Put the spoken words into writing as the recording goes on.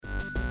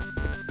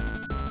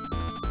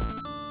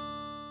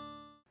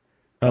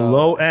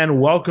Hello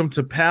and welcome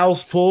to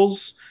Pals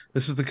Pulls.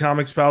 This is the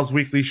Comics Pals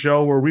Weekly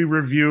Show where we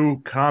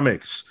review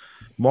comics,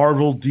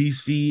 Marvel,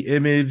 DC,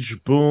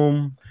 Image,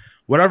 Boom,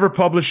 whatever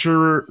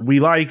publisher we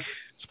like.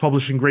 It's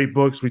publishing great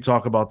books. We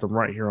talk about them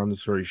right here on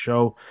this very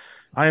show.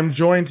 I am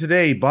joined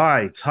today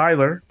by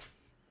Tyler.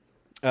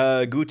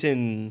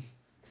 Guten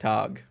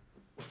Tag.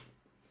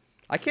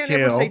 I can't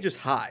Kale. ever say just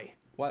hi.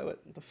 What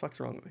the fuck's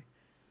wrong with me?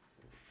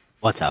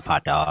 What's up,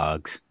 hot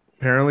dogs?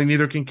 Apparently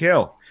neither can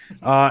Kale.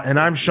 And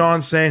I'm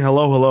Sean saying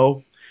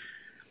hello.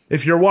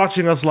 If you're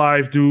watching us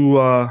live, do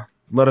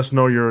let us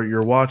know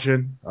you're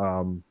watching.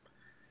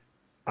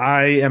 I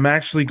am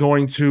actually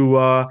going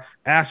to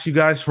ask you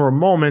guys for a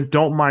moment.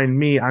 Don't mind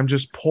me. I'm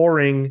just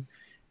pouring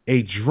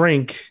a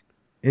drink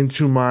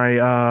into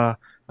my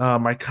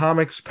my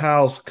Comics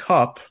Pals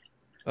cup.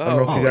 I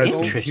don't know if you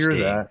guys can hear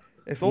that.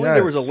 If only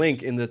there was a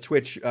link in the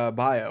Twitch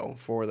bio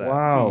for that.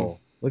 Wow.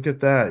 Look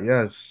at that.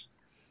 Yes.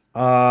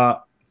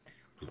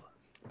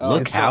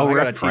 Look how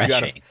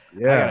refreshing. I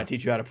gotta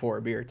teach you how to pour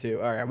a beer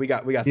too. All right, we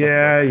got stuff.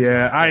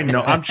 Yeah, I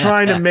know. I'm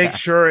trying to make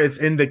sure it's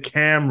in the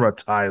camera,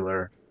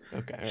 Tyler.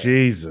 Okay. Right.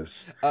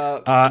 Jesus.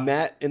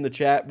 Matt in the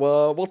chat.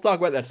 Well, we'll talk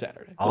about that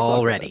Saturday.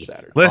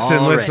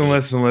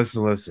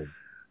 Listen.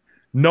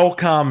 No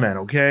comment,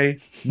 okay?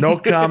 No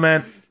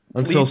comment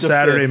until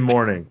Saturday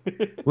morning.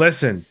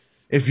 Listen,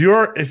 if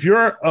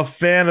you're a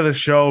fan of the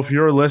show, if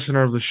you're a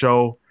listener of the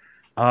show,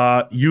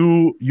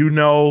 you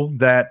know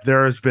that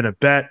there has been a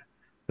bet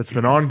that's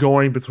been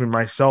ongoing between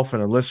myself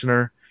and a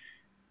listener.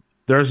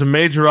 There's a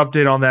major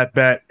update on that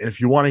bet, and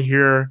if you want to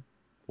hear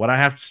what I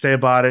have to say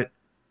about it,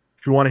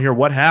 if you want to hear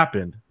what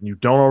happened and you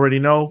don't already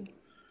know,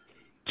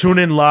 tune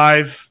in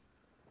live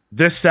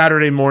this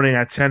Saturday morning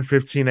at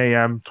 10:15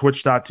 a.m.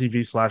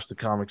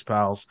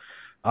 twitch.tv/thecomicspals.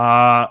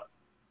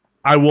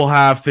 I will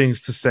have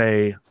things to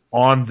say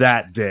on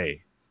that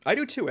day. I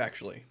do too,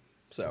 actually.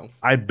 So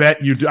I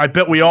bet you do. I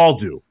bet we all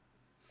do.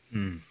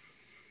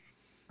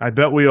 I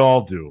bet we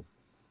all do.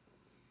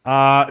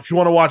 If you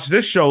want to watch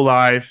this show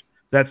live,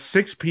 that's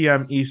 6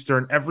 p.m.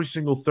 Eastern every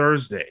single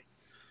Thursday.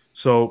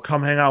 So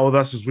come hang out with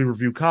us as we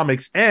review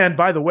comics. And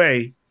by the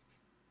way,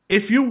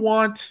 if you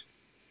want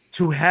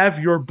to have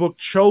your book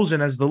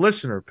chosen as the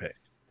listener pick,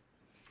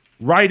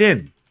 write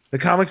in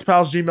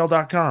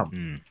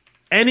thecomicspals@gmail.com.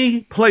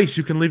 Any place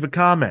you can leave a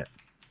comment.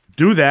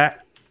 Do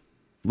that.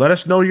 Let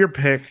us know your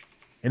pick.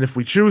 And if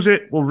we choose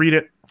it, we'll read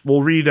it.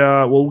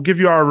 We'll give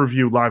you our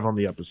review live on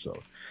the episode.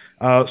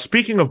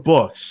 Speaking of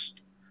books,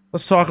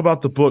 let's talk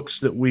about the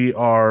books that we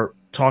are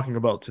talking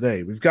about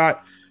today. We've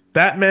got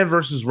Batman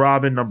vs.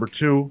 Robin, number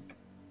 2.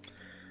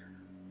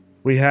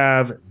 We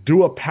have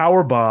Do a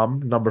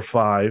Powerbomb, number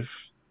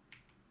 5.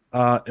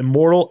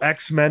 Immortal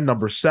X-Men,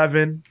 number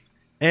 7.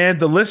 And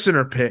the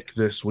listener pick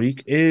this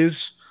week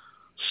is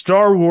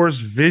Star Wars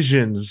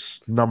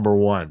Visions, number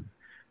 1.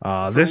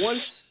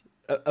 Once,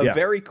 a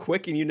very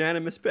quick and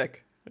unanimous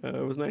pick.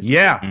 It was nice.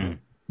 Yeah.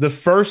 The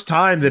first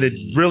time that it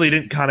really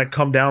didn't kind of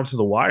come down to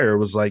the wire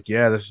was like,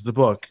 yeah, this is the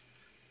book.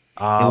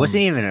 It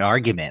wasn't even an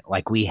argument.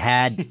 Like, we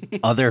had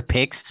other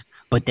picks,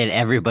 but then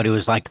everybody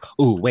was like,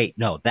 "Ooh, wait,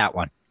 no, that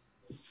one."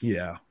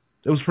 Yeah,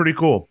 it was pretty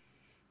cool.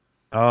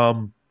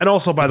 And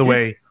also, by the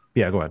way,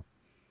 go ahead.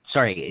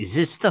 Sorry, is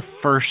this the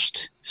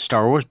first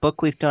Star Wars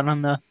book we've done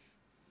on the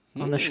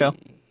show?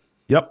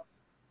 Yep,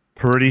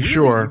 pretty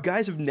sure. You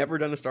guys have never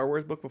done a Star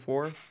Wars book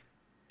before?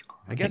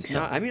 I guess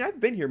not. I mean, I've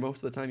been here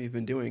most of the time you've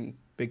been doing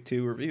Big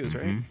 2 reviews,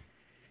 right?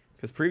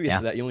 Because previous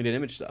to that, you only did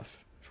Image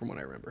stuff, from what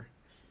I remember.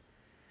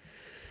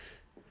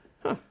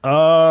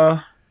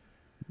 No,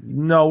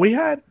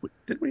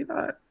 did we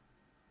not?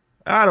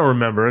 I don't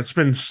remember. It's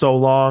been so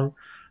long.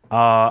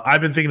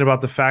 I've been thinking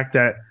about the fact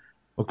that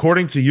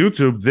according to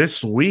YouTube,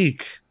 this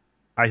week,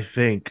 I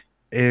think,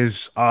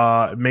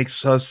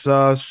 makes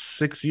us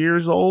 6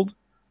 years old.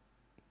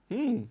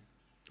 Old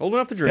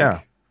enough to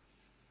drink.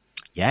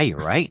 Yeah, you're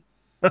right.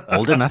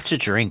 Old enough to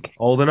drink.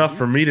 Old enough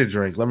for me to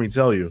drink, let me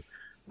tell you.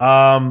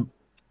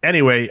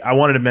 Anyway, I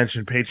wanted to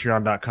mention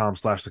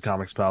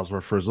patreon.com/thecomicspals,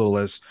 where for as little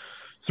as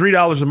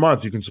 $3 a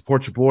month, you can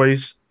support your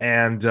boys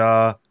and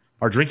our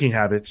drinking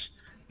habits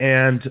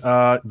and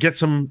get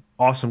some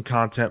awesome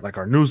content like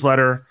our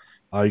newsletter.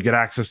 You get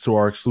access to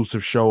our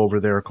exclusive show over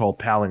there called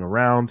Palling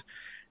Around.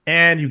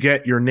 And you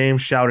get your name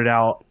shouted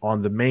out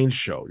on the main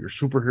show, your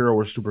superhero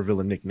or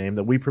supervillain nickname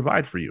that we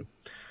provide for you.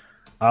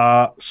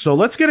 So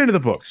let's get into the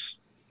books.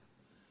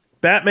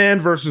 Batman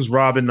vs.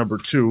 Robin, number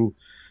 2.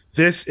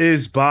 This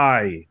is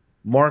by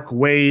Mark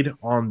Waid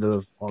on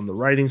the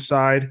writing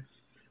side,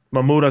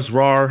 Mahmoud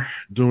Asrar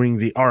doing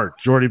the art,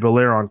 Jordi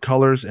Belair on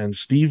colors, and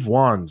Steve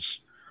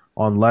Wands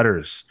on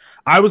letters.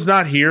 I was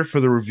not here for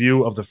the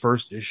review of the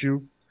first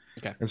issue,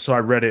 and so I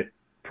read it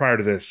prior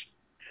to this.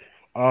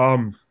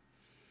 I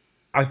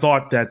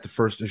thought that the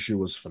first issue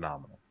was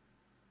phenomenal.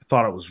 I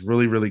thought it was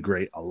really, really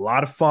great. A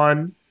lot of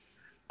fun,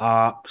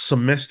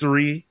 some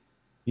mystery.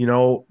 You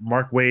know,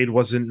 Mark Waid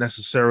wasn't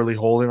necessarily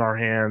holding our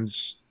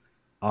hands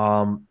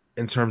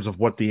in terms of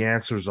what the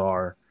answers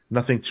are.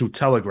 Nothing too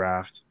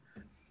telegraphed.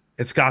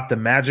 It's got the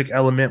magic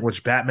element,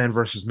 which Batman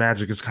versus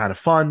magic is kind of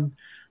fun.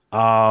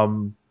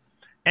 Um,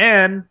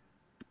 and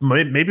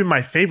maybe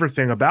my favorite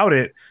thing about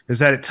it is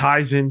that it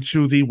ties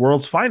into the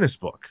World's Finest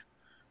book,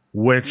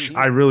 which Hmm.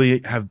 I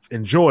really have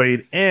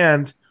enjoyed,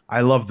 and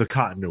I love the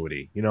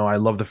continuity. I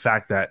love the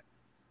fact that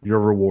you're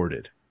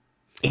rewarded.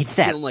 It's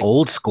I'm that feeling like,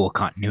 old school yep.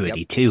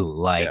 continuity too.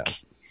 Yeah.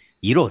 Like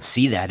you don't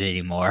see that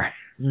anymore.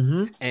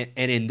 Mm-hmm.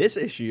 And in this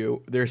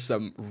issue, there's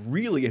some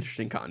really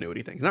interesting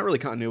continuity things. Not really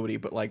continuity,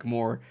 but like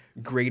more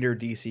greater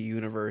DC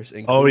universe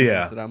Oh inclusions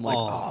yeah. that I'm like,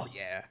 oh Oh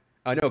yeah.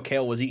 I know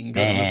Kale was eating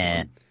good on this man.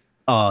 one.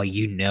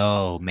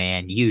 Oh,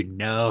 man,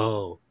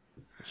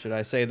 Should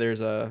I say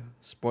there's a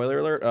spoiler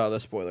alert? Oh, the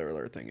spoiler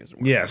alert thing isn't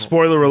Yeah. working.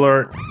 Hold on. Spoiler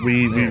alert.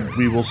 We we There it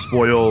we will is.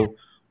 spoil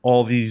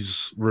all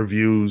these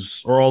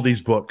reviews or all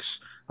these books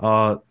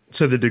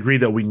to the degree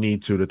that we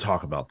need to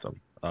talk about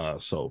them.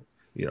 So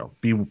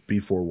be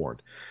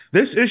forewarned.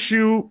 This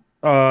issue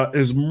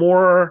is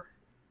more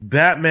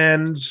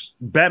Batman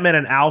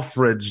and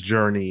Alfred's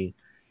journey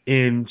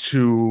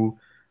into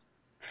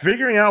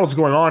figuring out what's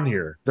going on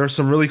here. There's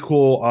some really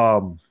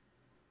cool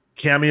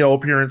cameo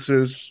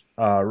appearances.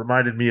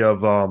 Reminded me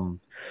of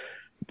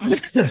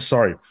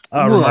sorry.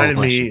 Whoa, Reminded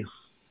bless you. me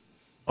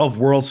of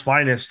World's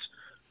Finest.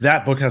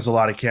 That book has a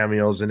lot of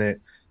cameos in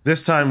it.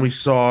 This time we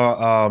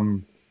saw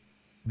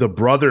the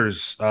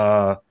brothers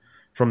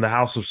from the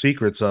House of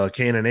Secrets,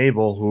 Cain and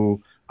Abel,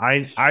 who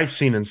I've Yes.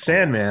 seen in Oh,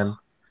 Sandman.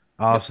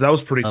 Yep. So that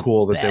was pretty the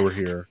cool that they were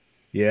best. here.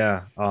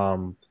 Yeah.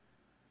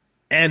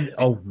 And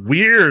a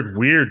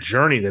weird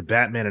journey that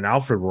Batman and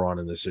Alfred were on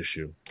in this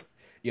issue.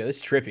 Yeah, this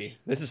is trippy.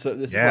 This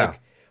is Yeah,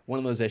 like one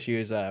of those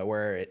issues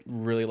where it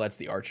really lets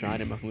the art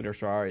shine, and Mahmoud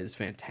Asrar is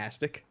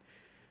fantastic.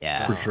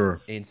 Yeah. for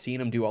sure. And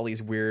seeing him do all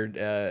these weird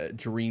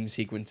dream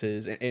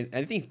sequences, and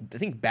I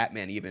think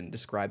Batman even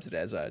describes it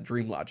as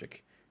dream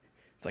logic.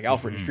 It's like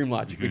Alfred, it's Hmm. dream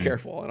logic. Be Hmm.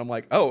 careful. And I'm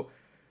like, oh,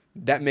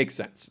 that makes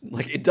sense.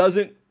 Like it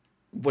doesn't,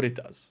 but it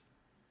does.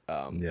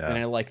 And Yeah,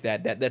 I like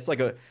that. That's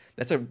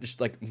a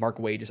just like Mark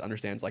Waid just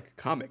understands like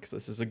comics.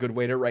 This is a good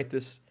way to write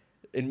this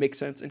and make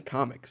sense in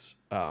comics.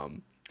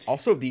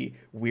 Also, the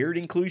weird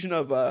inclusion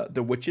of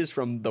the witches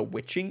from the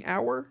Witching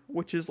Hour,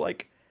 which is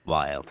like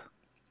Wild.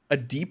 a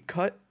deep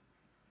cut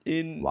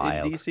in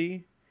Wild.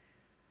 DC.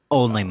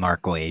 Only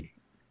Mark Wade.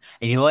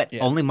 And you know what?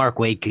 Yeah. Only Mark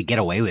Wade could get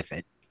away with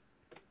it.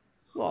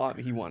 Well, I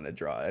mean, he wanted to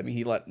draw. I mean,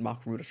 he let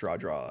Mahmoud Asrar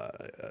draw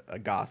a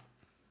goth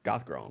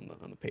girl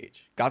on the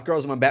page. Goth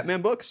girls in my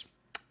Batman books.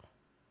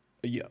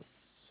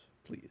 Yes,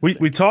 please. we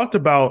Thank you. talked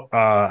about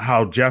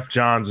how Jeff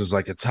Johns is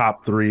like a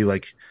top three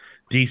like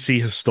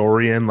DC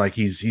historian. Like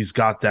he's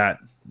got that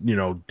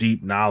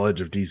deep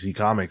knowledge of DC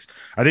comics.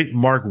 I think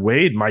Mark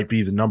Waid might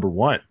be the number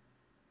one,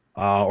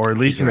 or at I think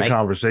least in you're the right.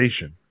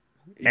 conversation.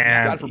 He's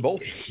got And it for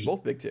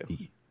both big two.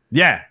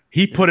 yeah,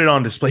 he Yeah. put it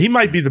on display. He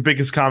might be the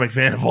biggest comic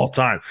fan of all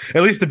time,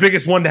 at least the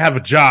biggest one to have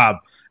a job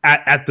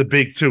at the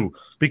big two,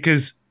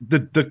 because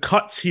the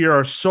cuts here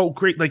are so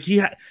great. Like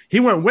he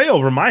went way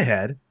over my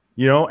head,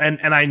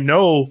 and I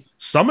know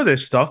some of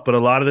this stuff, but a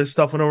lot of this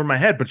stuff went over my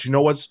head. But you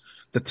know what's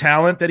the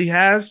talent that he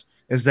has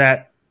is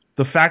that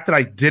the fact that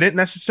I didn't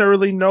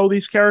necessarily know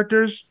these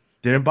characters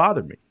didn't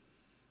bother me.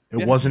 It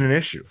Yeah. wasn't an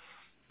issue.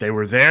 They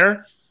were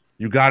there.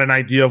 You got an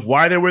idea of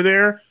why they were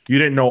there. You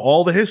didn't know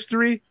all the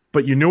history,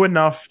 but you knew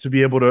enough to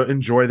be able to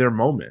enjoy their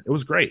moment. It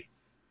was great.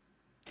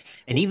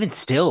 And even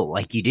still,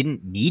 like you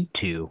didn't need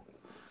to.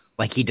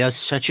 Like he does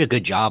such a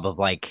good job of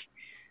like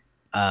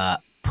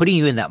putting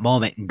you in that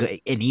moment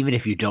and even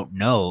if you don't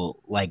know,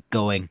 like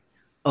going,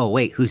 "Oh,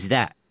 wait, who's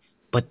that?"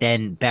 But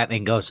then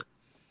Batman goes,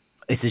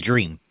 "It's a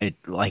dream.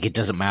 It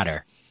doesn't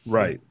matter." Yeah.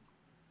 Right.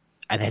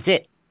 And that's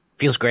it.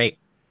 Feels great.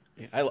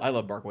 Yeah, I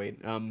love Mark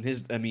Waid.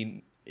 I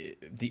mean,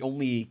 the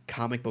only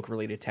comic book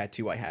related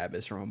tattoo I have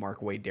is from a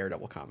Mark Waid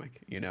Daredevil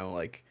comic.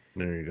 Like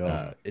There you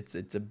go. it's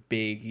a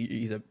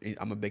big.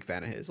 I'm a big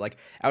fan of his. Like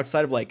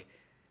outside of like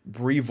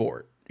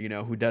Brevoort,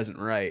 who doesn't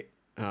write,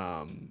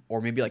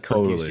 or maybe like Kurt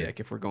Totally. Busiek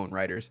if we're going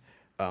writers.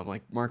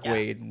 Like Mark Yeah.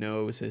 Waid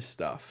knows his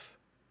stuff,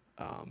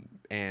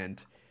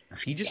 and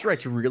he just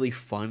writes really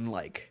fun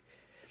like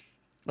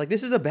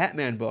this is a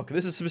Batman book.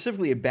 This is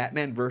specifically a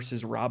Batman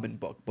versus Robin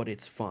book, but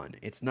it's fun.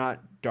 It's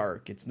not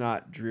dark. It's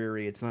not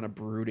dreary. It's not a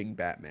brooding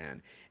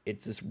Batman.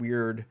 It's this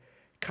weird,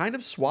 kind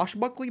of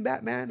swashbuckly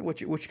Batman,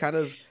 which kind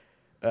of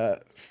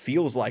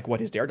feels like what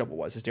his Daredevil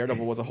was. His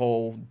Daredevil was a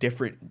whole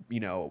different,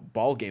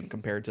 ball game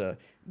compared to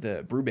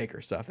the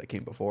Brubaker stuff that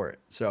came before it.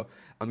 So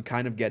I'm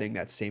kind of getting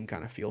that same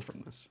kind of feel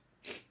from this.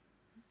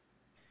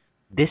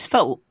 This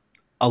felt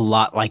a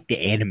lot like the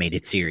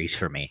animated series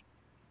for me.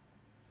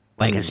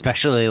 Like Mm.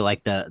 especially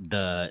like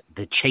the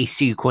chase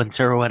sequence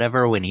or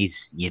whatever when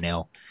he's,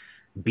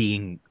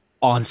 being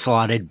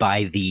onslaughted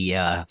by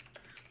the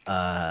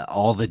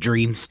all the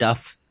dream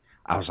stuff.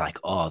 I was like,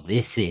 "Oh,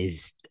 this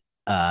is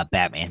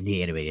Batman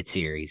the animated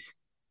series."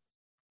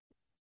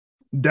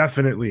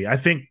 Definitely. I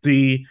think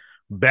the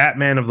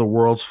Batman of the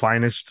World's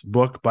Finest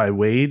book by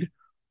Wade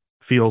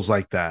feels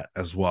like that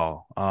as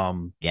well.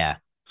 Yeah.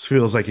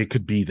 Feels like it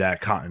could be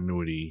that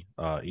continuity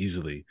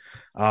easily.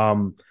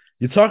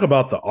 You talk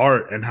about the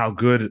art and how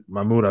good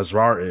Mahmoud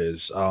Asrar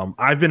is.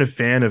 I've been a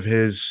fan of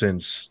his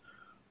since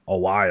a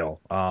while,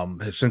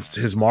 since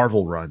his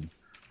Marvel run,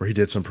 where he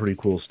did some pretty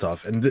cool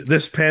stuff. And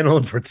this panel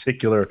in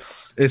particular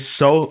is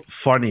so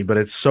funny, but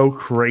it's so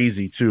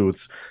crazy too.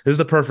 This is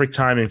the perfect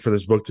timing for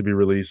this book to be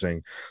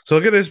releasing. So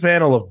look at this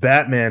panel of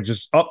Batman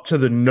just up to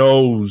the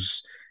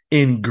nose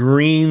in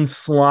green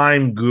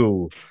slime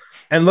goo.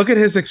 And look at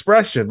his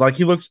expression. Like,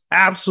 he looks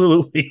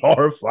absolutely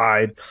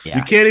horrified. You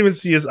Yeah. can't even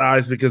see his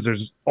eyes because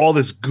there's all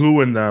this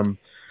goo in them.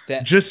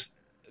 That Just,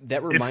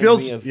 that it reminds me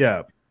feels, of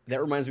yeah.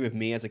 that reminds me of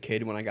me as a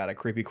kid when I got a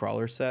creepy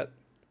crawler set.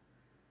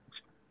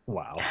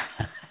 Wow.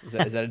 Is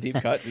that a deep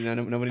cut?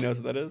 Nobody knows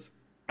what that is.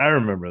 I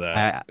remember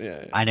that. I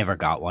Yeah, I never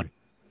got one.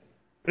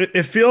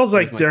 It feels It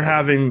was like my they're cousin's.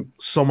 having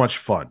so much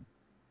fun.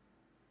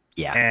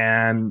 Yeah.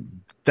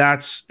 And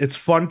it's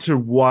fun to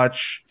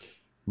watch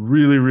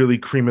really, really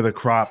cream of the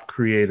crop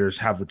creators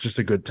have just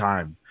a good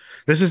time.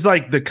 This is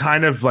like the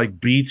kind of like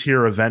B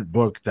tier event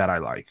book that I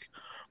like,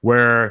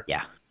 where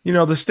Yeah.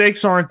 the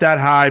stakes aren't that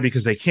high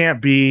because they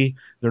can't be.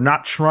 They're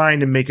not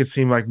trying to make it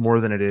seem like more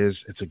than it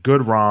is. It's a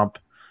good romp.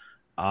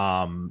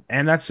 And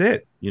that's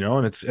it,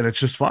 and it's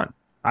just fun.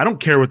 I don't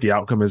care what the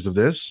outcome is of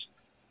this.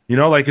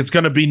 Like, it's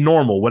going to be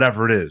normal,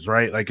 whatever it is,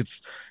 right? Like,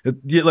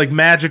 like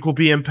magic will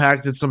be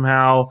impacted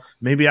somehow.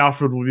 Maybe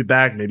Alfred will be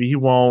back. Maybe he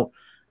won't.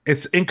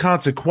 It's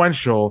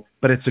inconsequential,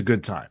 but it's a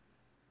good time.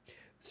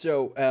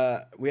 So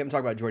we haven't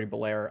talked about Jordy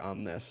Belair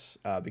on this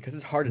because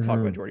it's hard to talk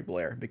about Mm. Jordy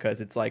Belair because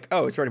it's like,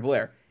 oh, it's Jordy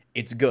Belair.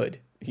 It's good,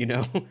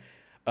 Yep.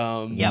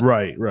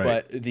 Right.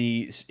 But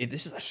this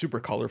is a super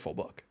colorful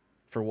book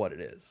for what it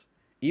is.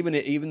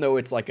 Even though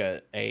it's like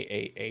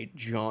a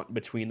jaunt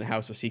between the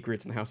House of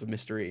Secrets and the House of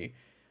Mystery,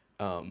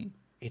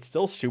 it's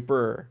still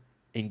super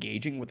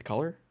engaging with the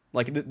color.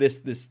 Like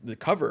the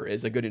cover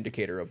is a good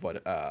indicator of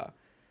what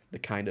the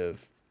kind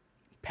of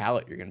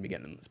palette you're going to be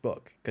getting in this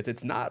book, because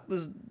it's not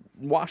this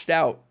washed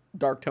out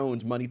dark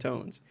tones, muddy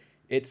tones.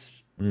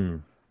 It's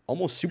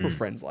almost Super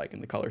Friends like in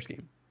the color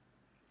scheme,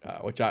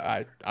 which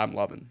I'm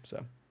loving.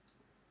 So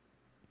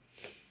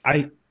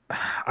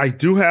I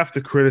do have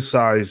to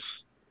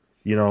criticize,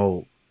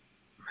 and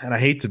I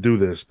hate to do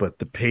this, but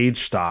the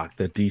page stock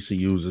that DC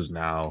uses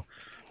now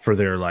for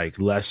their like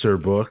lesser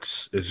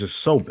books is just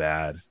so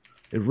bad.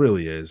 It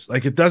really is.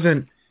 Like, it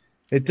doesn't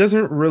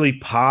really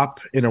pop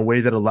in a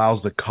way that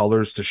allows the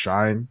colors to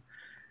shine,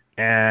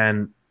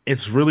 and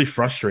it's really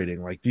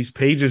frustrating. Like, these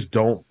pages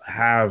don't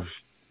have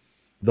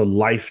the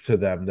life to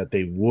them that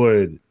they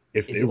would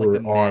if is they it like the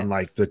were on matte?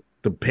 like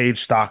the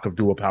page stock of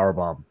Do a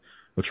Powerbomb,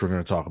 which we're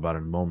going to talk about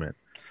in a moment.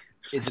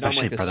 Is it on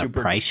Especially like the for the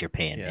super? price you're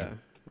paying, Yeah,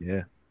 man.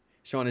 Yeah.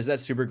 Sean, is that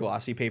super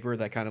glossy paper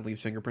that kind of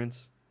leaves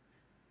fingerprints?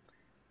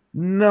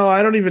 No,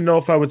 I don't even know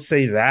if I would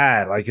say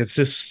that. Like, it's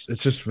just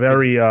Is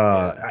very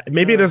yeah,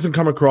 maybe it doesn't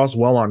come across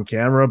well on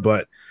camera,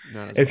 but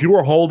not as if well. you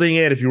were holding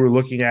it, if you were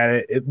looking at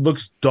it, it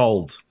looks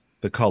dulled.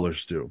 The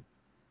colors do.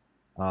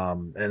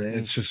 And Mm.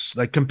 it's just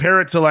like, compare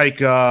it to like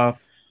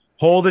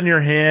hold in your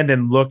hand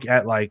and look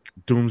at like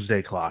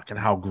Doomsday Clock and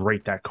how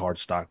great that card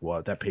stock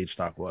was, that page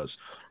stock was,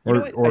 You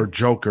know or what?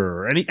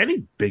 Joker, or any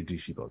big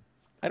DC book.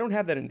 I don't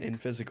have that in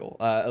physical,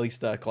 at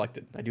least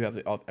collected. I do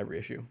have every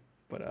issue,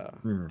 but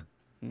Hmm.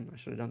 I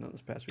should have done that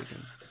this past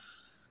weekend.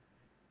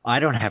 I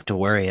don't have to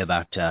worry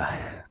about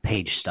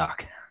page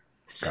stock.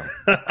 So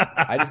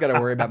I just got to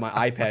worry about my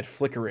iPad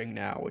flickering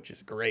now, which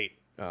is great.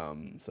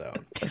 So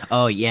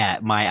oh yeah,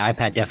 my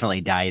iPad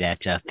definitely died at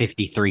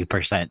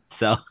 53%.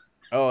 So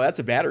that's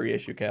a battery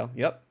issue, Cal.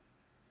 Yep.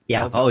 yeah.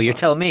 Telltale Oh, you're sign.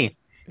 telling me.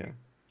 Yeah.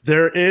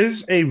 There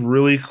is a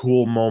really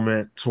cool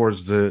moment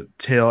towards the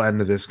tail end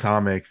of this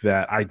comic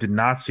that I did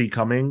not see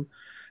coming.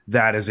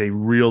 That is a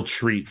real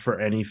treat for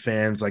any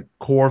fans, like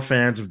core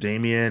fans of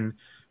Damian,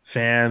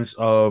 fans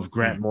of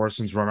Grant Mm.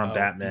 Morrison's run on Oh.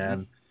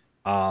 Batman.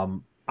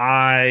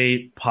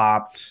 I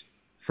popped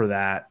for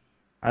that.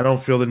 I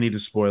don't feel the need to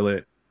spoil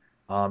it.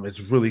 It's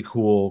really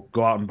cool.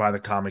 Go out and buy the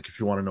comic if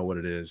you want to know what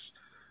it is.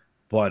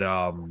 But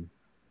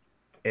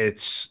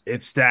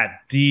it's that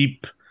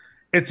deep.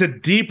 It's a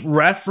deep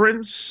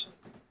reference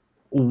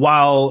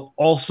while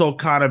also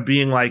kind of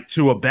being like,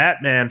 to a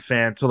Batman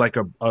fan, to like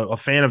a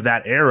fan of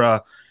that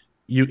era,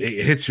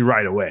 it hits you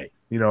right away.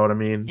 You know what I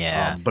mean?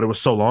 Yeah. But it was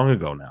so long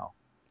ago now.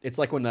 It's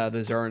like when the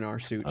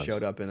Zernar suit Nice.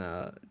 showed up in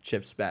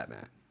Chip's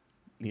Batman.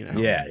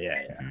 Yeah.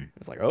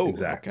 It's like, oh,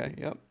 Exactly. okay,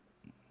 yep.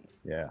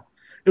 Yeah.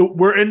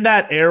 We're in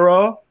that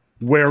era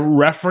where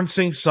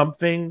referencing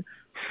something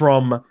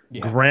from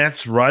Yeah.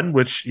 Grant's run,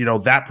 which,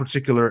 that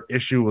particular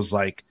issue was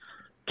like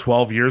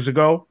 12 years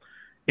ago,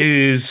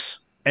 is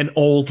an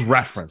old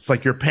reference.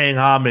 Like, you're paying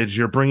homage,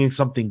 you're bringing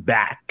something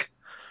back.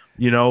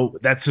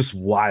 That's just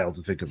wild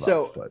to think about.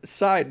 So,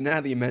 But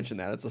now that you mention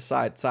that, it's a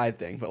side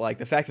thing, but like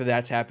the fact that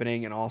that's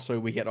happening, and also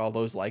we get all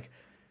those like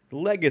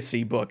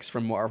legacy books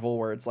from Marvel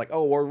where it's like,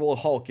 oh, Marvel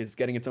Hulk is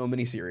getting its own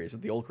miniseries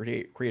with the old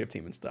creative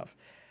team and stuff.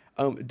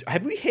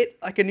 Have we hit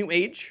like a new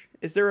age?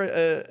 Is there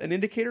an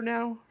indicator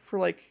now for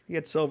like, you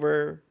had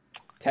Silver?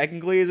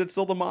 Technically, is it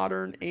still the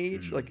modern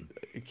age? Like,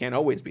 it can't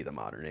always be the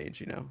modern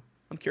age,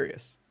 I'm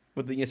curious,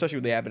 especially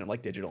with the advent of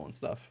like digital and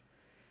stuff.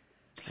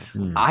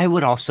 Hmm. I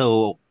would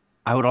also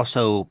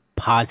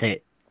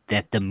posit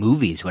that the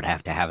movies would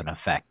have to have an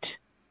effect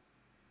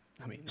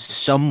I mean,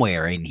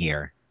 somewhere in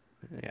here.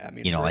 yeah, I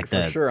mean, You know, for, like for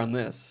the sure on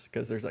this,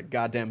 because there's a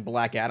goddamn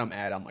Black Adam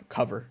ad on the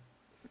cover.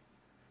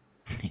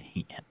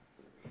 yeah.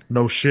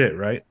 No shit,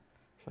 right?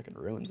 Fucking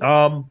ruins it.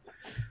 Um,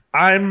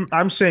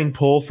 I'm saying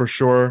pull for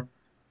sure.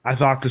 I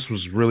thought this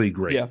was really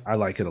great. Yeah. I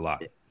like it a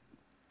lot.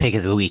 Pick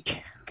of the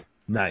week.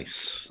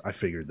 Nice. I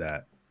figured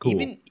that.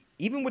 Cool.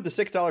 Even with the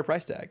 $6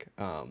 price tag,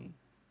 I'm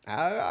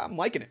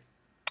liking it.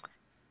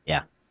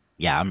 Yeah.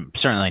 Yeah, I'm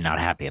certainly not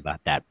happy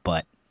about that,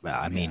 but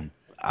I Yeah. mean,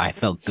 I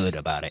felt good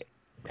about it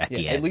at Yeah,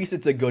 the at end. least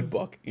it's a good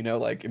book.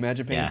 Like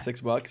imagine paying Yeah.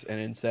 $6 and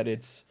instead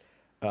it's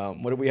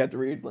what did we have to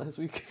read last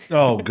week?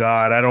 Oh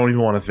God, I don't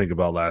even want to think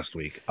about last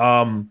week.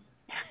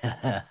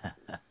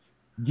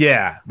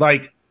 Yeah,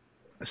 like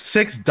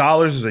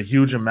 $6 is a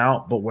huge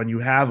amount, but when you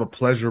have a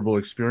pleasurable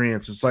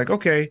experience, it's like,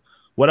 okay,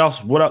 what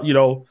else? What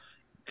else?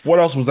 What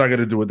else was I going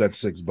to do with that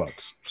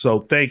 $6? So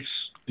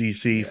thanks,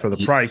 DC, Yeah. for the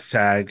price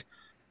tag,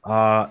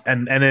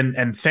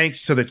 and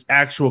thanks to the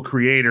actual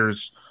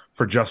creators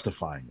for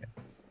justifying it.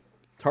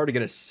 It's hard to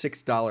get a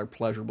 $6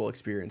 pleasurable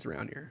experience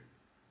around here.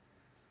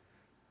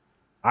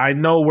 I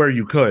know where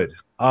you could.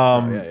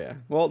 Oh yeah.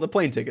 Well, the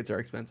plane tickets are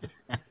expensive.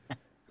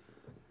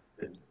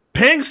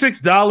 Paying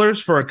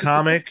 $6 for a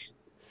comic,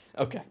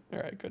 Okay, all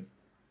right, good.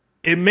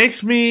 it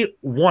makes me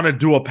want to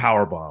do a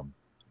power bomb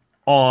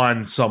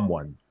on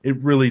someone. It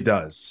really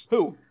does.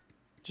 Who?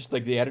 Just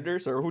like the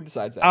editors, or who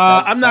decides that?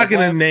 I'm not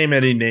going to Saslav? name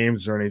any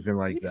names or anything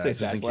like You can that.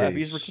 say Just in Saslav.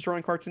 case. He's just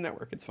running Cartoon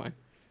Network. It's fine.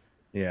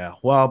 Yeah.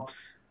 Well,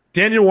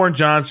 Daniel Warren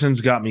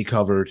Johnson's got me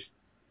covered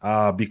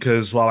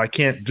because while I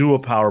can't do a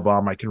power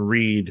bomb, I can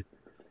read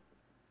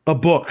a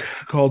book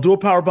called "Do a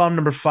Power Bomb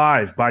Number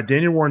 5" by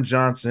Daniel Warren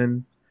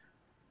Johnson,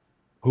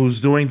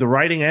 who's doing the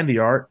writing and the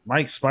art.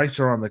 Mike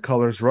Spicer on the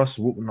colors, Russ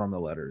Wooten on the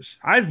letters.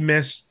 I've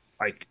missed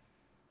like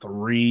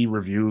 3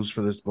 reviews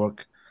for this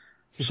book.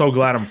 So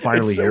glad I'm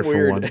finally It's so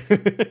here weird. for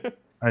one.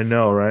 I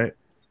know, right?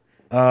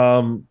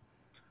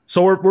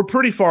 So we're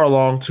pretty far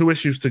along, 2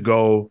 issues to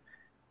go,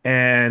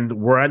 and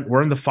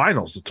we're in the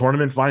finals, the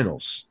tournament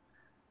finals.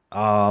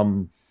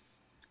 Sun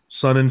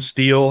and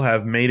Steel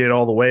have made it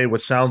all the way,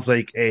 what sounds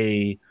like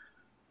a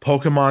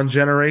Pokemon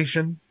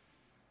generation.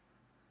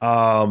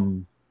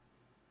 And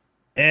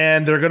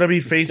they're going to be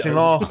facing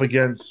does. off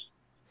against.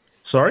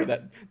 Sorry,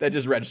 that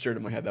just registered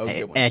in my head. That was a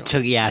good one. It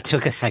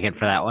took a second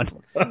for that one.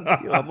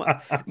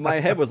 My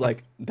head was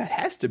like, that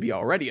has to be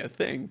already a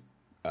thing.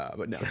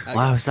 But no. Well,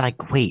 I was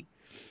like, wait,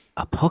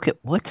 a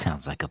What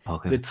sounds like a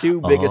Pokemon? The 2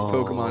 biggest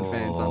Pokemon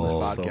fans on this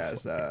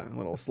podcast. A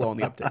little slow on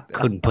the uptake there.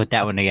 Couldn't put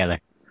that one together.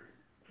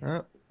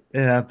 it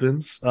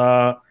happens.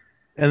 And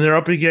they're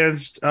up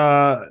against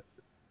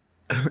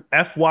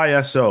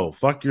FYSO.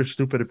 Fuck your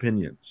stupid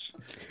opinions.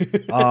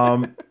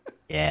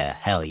 Yeah,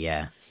 hell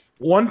yeah.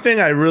 One thing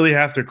I really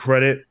have to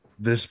credit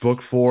this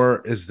book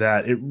for is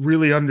that it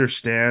really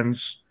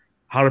understands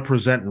how to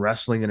present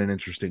wrestling in an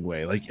interesting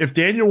way. Like if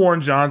Daniel Warren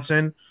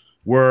Johnson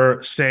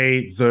were,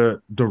 say,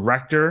 the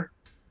director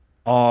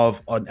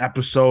of an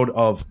episode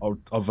of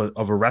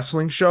a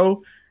wrestling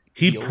show,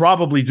 he'd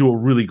probably do a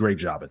really great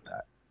job at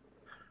that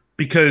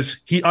because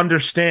he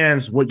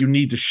understands what you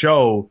need to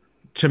show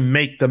to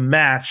make the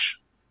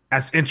match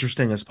as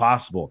interesting as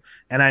possible.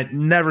 And I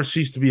never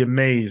cease to be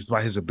amazed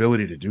by his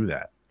ability to do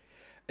that.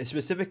 And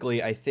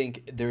specifically, I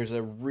think there's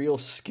a real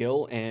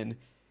skill, and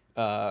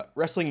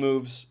wrestling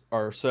moves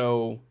are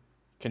so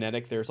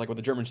kinetic. There's like with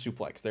the German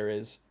suplex, there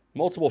is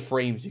multiple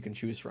frames you can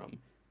choose from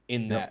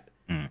in that.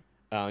 You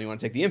want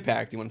to take the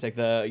impact, you want to take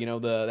the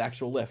the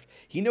actual lift.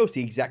 He knows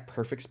the exact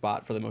perfect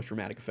spot for the most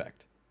dramatic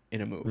effect in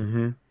a move.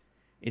 Mm-hmm.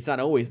 It's not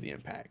always the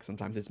impact.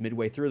 Sometimes it's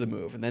midway through the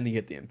move and then you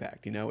hit the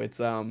impact.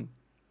 It's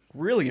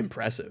really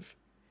impressive,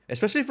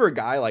 especially for a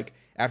guy like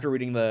after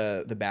reading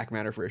the back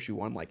matter for issue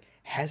 1, like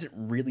hasn't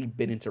really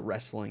been into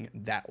wrestling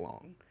that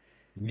long.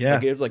 Yeah,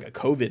 like, it was like a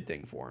COVID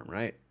thing for him,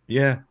 right?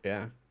 Yeah,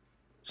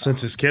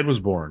 since his kid was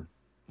born.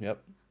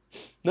 Yep.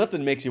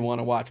 Nothing makes you want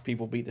to watch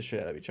people beat the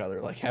shit out of each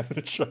other like having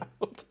a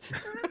child.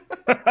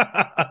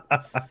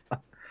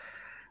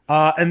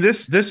 And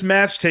this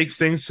match takes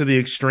things to the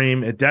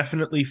extreme. It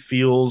definitely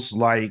feels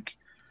like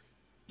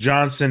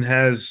Johnson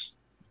has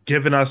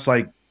given us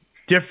like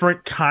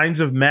different kinds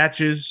of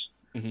matches,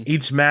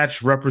 each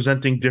match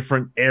representing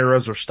different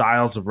eras or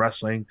styles of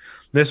wrestling.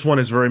 This one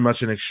is very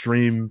much an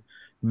extreme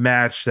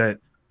match that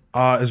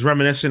is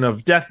reminiscent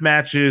of death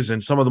matches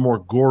and some of the more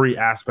gory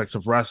aspects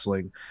of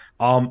wrestling.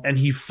 And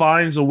he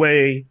finds a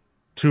way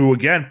to,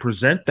 again,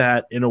 present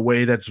that in a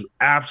way that's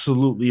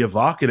absolutely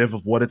evocative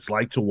of what it's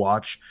like to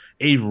watch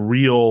a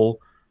real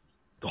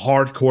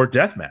hardcore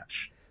death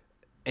match.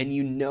 And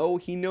he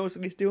knows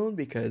what he's doing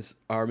because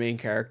our main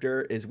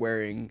character is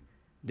wearing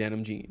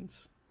denim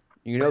jeans.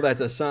 That's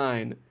a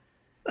sign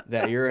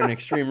that you're in an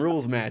Extreme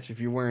Rules match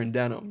if you're wearing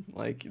denim.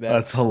 Like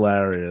that's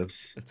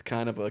hilarious. It's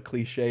kind of a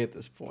cliche at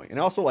this point. And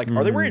also, like,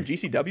 are they wearing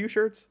GCW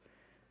shirts?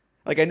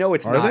 Like, I know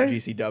it's not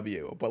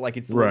GCW, but like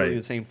it's literally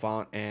the same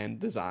font and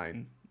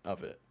design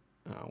of it.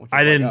 Which is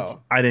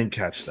I didn't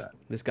catch that.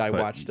 This guy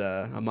watched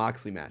a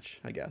Moxley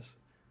match, I guess.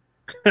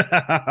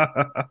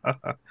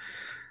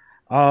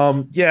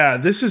 Yeah,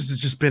 this has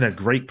just been a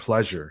great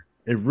pleasure.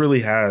 It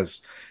really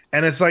has.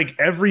 And it's like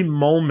every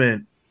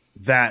moment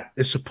that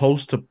is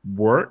supposed to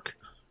work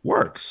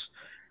works.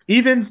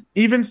 Even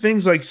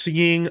things like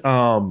seeing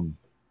Lona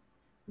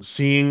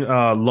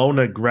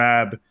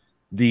grab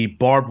the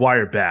barbed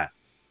wire bat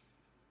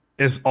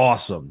is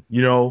awesome.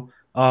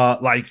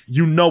 Like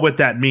you know what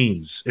that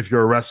means if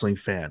you're a wrestling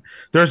fan.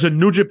 There's a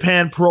New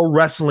Japan Pro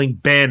Wrestling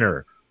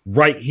banner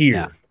right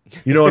Yeah.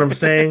 here. You know what I'm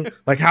saying?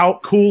 Like how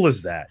cool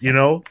is that?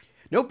 No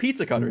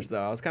pizza cutters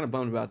though. I was kind of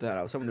bummed about that.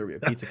 I was hoping there would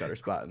be a pizza cutter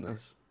spot in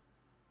this.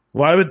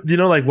 Why would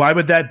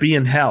that be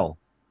in hell?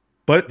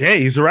 But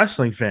hey, he's a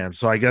wrestling fan,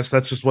 so I guess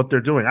that's just what they're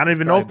doing. I don't He's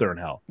even know if probably they're in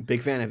hell. a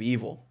big fan of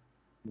Evil.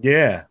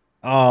 Yeah.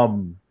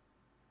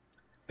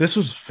 This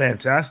was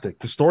fantastic.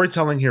 The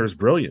storytelling here is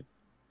brilliant.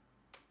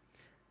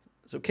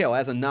 So, Kale,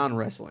 as a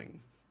non-wrestling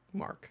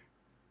Mark,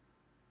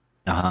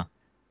 Uh-huh.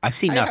 I've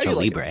seen how you Nacho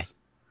liking Libre. this?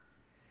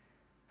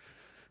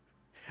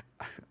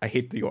 I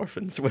hate the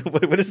orphans. What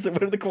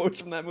are the quotes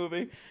from that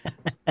movie?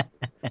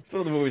 It's one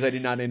of the movies I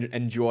did not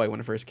enjoy when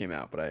it first came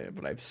out, but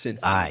I've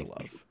since learned to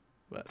love.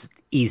 But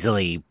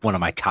Easily one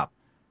of my top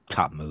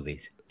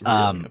movies.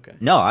 really, okay,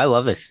 No, I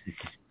love this.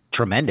 It's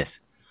tremendous.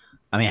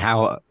 I mean,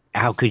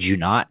 how could you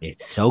not?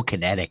 It's so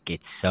kinetic.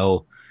 It's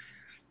so,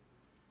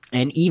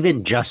 and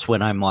even just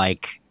when I'm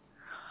like,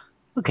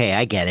 okay,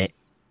 I get it.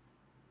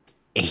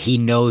 He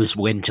knows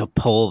when to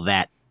pull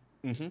that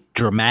hmm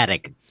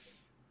dramatic,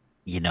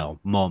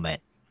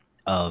 moment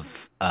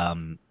of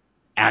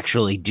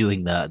actually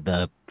doing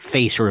the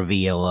face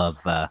reveal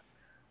of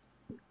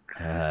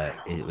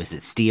was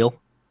it Steel?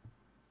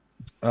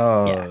 Yeah,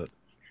 Uh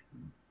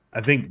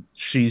I think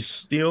she's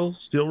Steel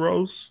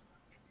Rose.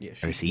 yeah,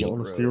 or she's is he Steel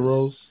Lona Steel Rose.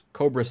 Rose.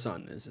 Cobra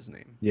Sun is his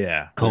name.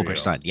 Yeah, there you Cobra go.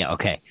 Sun? Yeah,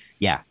 okay,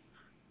 yeah.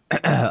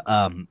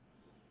 um,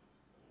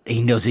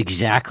 he knows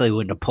exactly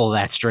when to pull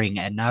that string,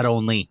 and not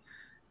only,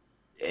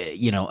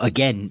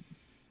 again,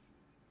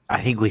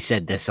 I think we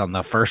said this on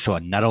the first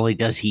one. Not only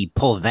does he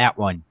pull that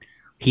one,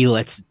 he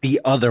lets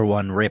the other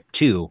one rip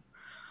too.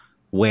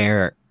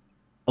 Where,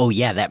 oh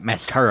yeah, that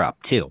messed her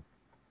up too.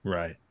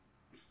 Right.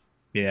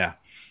 Yeah.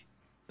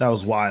 That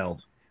was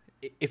wild.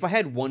 If I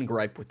had one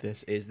gripe with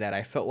this, is that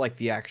I felt like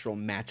the actual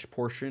match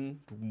portion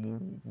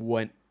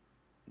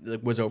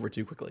was over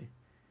too quickly.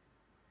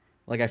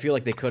 Like I feel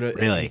like they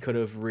Really? could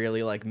have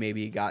really like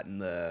maybe gotten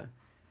the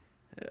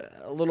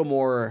a little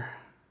more.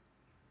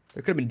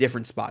 There could have been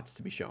different spots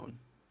to be shown,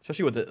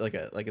 especially with like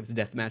it's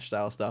death match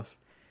style stuff.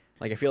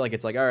 Like I feel like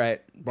it's like all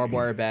right, barbed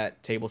wire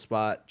bat, table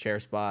spot, chair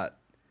spot,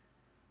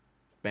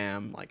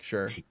 bam, like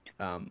sure. See,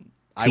 I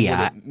see,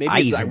 would maybe I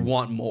it's I even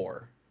want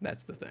more.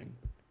 That's the thing.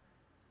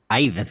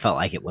 I even felt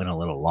like it went a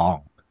little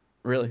long.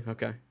 Really?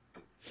 Okay.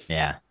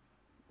 Yeah.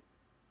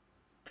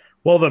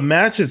 Well, the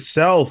match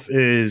itself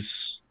it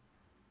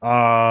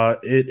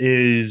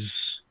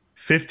is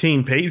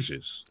 15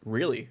 pages.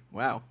 Really?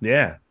 Wow.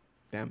 Yeah.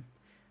 Damn.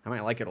 I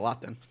might like it a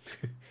lot then.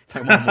 If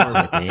I want more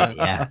of it.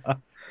 Yeah.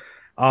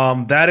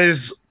 That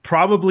is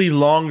probably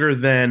longer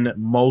than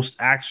most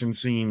action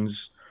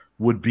scenes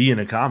would be in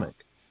a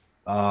comic.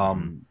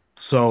 Mhm.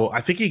 So I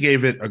think he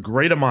gave it a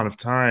great amount of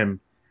time.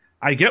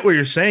 I get what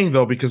you're saying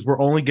though, because we're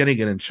only getting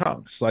it in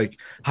chunks. Like,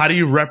 how do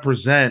you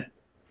represent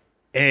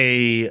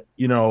a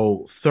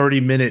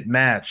 30-minute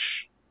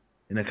match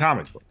in a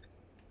comic book?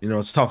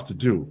 It's tough to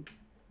do.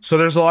 So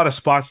there's a lot of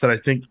spots that I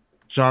think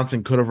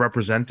Johnson could have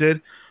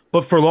represented.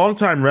 But for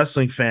longtime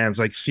wrestling fans,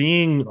 like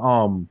seeing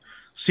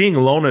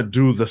Lona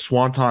do the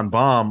Swanton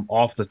Bomb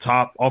off the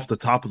top of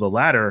the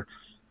ladder,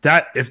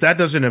 that if that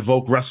doesn't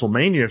evoke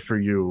WrestleMania for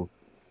you,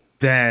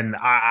 then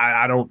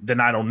I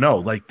don't know.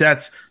 Like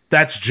that's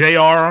JR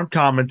on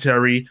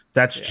commentary,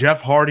 that's Yeah.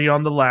 Jeff Hardy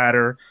on the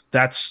ladder,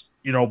 that's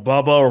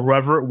Bubba or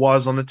whoever it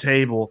was on the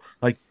table.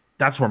 Like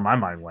that's where my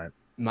mind went.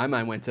 My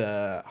mind went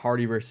to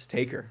Hardy versus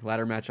Taker,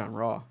 ladder match on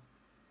Raw.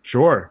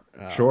 Sure,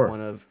 sure.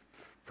 One of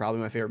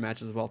probably my favorite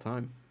matches of all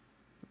time.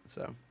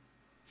 So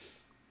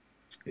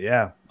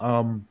Yeah.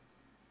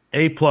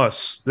 A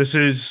plus. This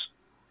is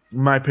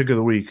my pick of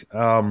the week.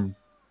 I'm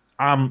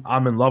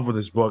in love with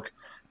this book.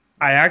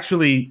 I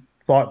actually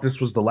thought this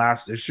was the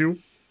last issue.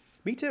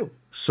 me too.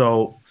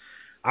 So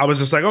I was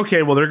just like,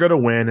 okay, well, they're gonna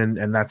win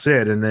and that's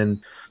it. And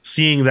then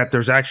seeing that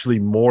there's actually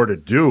more to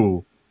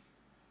do,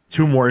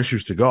 two more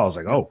issues to go, I was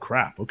like, oh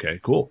crap, okay,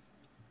 cool.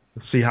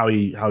 Let's see how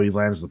he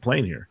lands the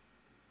plane here.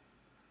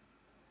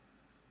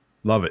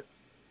 Love it.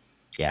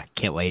 Yeah.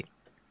 Can't wait.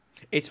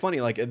 It's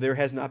funny, like there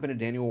has not been a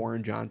Daniel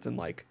Warren Johnson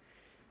like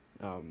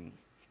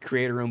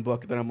creator-owned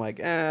book that I'm like,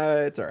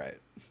 it's all right.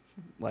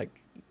 Like,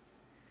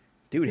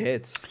 dude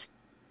hits.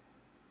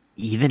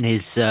 Even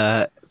his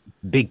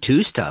Big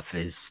Two stuff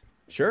is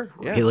Sure,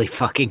 yeah. really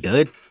fucking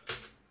good.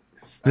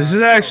 This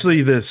is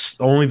actually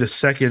only the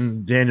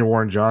second Daniel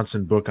Warren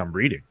Johnson book I'm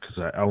reading because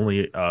I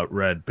only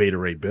read Beta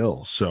Ray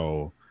Bill.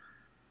 So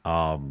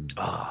Oh, you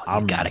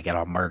I'm gotta get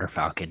on Murder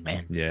Falcon,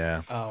 man.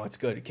 yeah. Oh, it's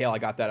good. Kale, I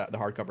got that at the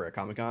hardcover at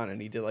Comic-Con,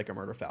 and he did like a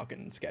Murder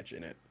Falcon sketch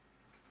in it,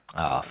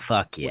 Oh,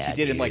 fuck which yeah, he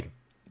did in dude. like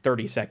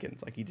 30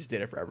 seconds. Like he just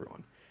did it for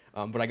everyone.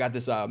 But I got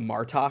this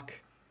Martok.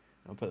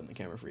 I'll put it in the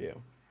camera for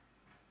you.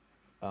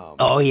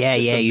 Oh yeah,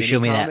 Just yeah. a You mini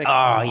showed me that.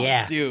 comic. Oh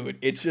yeah. Dude,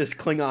 it's just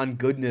Klingon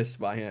goodness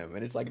by him,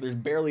 and it's like there's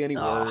barely any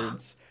Oh.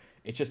 words.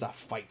 It's just a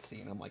fight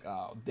scene. I'm like,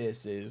 oh,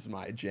 this is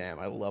my jam.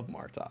 I love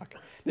Martok.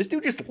 This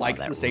dude just likes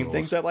that the same rules.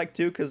 things I like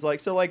too, because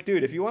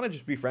dude, if you want to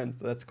just be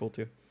friends, that's cool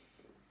too.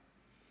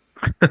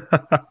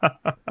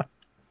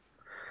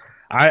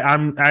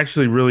 I'm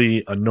actually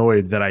really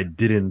annoyed that I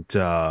didn't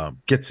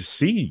get to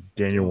see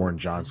Daniel Warren Dude,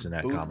 his Johnson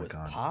at booth Comic was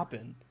Con.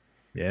 popping.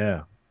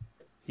 Yeah.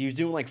 He was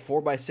doing like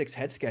 4x6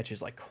 head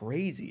sketches like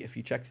crazy. If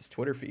you check his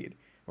Twitter feed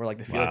or like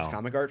the Felix Wow.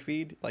 comic art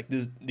feed, like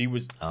this, dude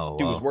was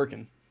wow.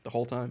 working the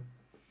whole time.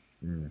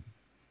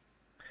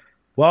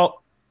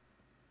 Well,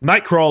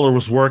 Nightcrawler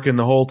was working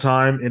the whole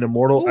time in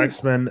Immortal Ooh.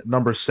 X-Men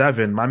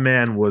 #7. My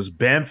man was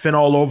bamfing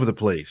all over the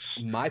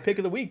place. My pick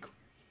of the week.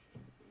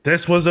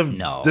 This was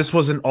No.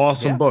 an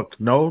awesome Yeah. book.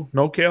 No,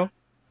 Kale?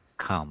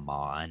 Come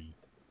on.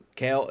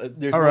 Kale,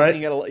 there's All one right.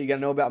 thing you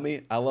gotta know about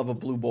me. I love a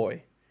blue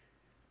boy.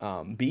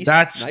 Beast,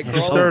 That's Nightcrawler,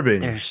 disturbing.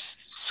 There's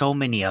so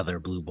many other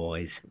blue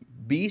boys.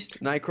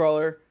 Beast,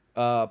 Nightcrawler,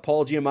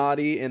 Paul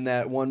Giamatti in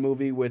that one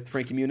movie with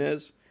Frankie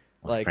Muniz.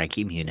 Well, Like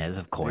Frankie Muniz,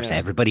 of course. yeah.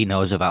 Everybody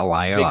knows about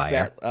Liar big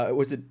Liar. fat.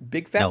 Was it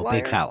Big Fat No,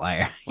 Liar? Big Fat Liar.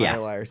 Liar, Yeah.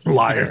 liars.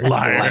 Liar.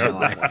 Liar,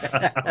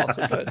 liar.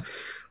 Also good.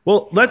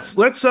 Well, let's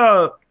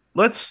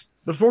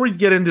before we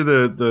get into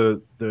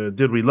the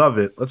did we love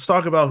it, let's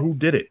talk about who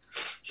did it.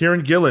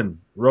 Kieran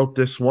Gillen wrote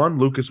this one,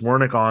 Lucas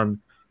Wernick on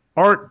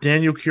art,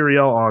 Daniel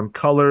Curiel on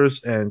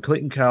colors, and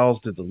Clayton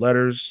Cowles did the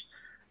letters.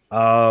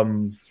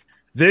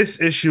 This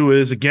issue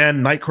is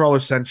again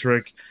Nightcrawler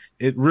centric.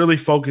 It really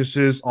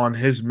focuses on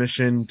his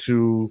mission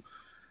to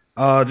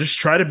just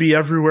try to be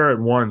everywhere at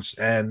once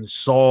and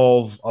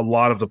solve a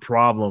lot of the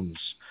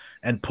problems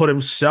and put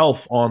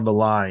himself on the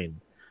line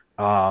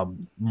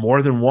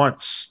more than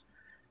once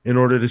in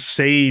order to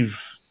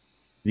save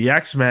the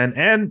X-Men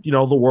and,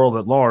 the world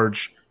at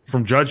large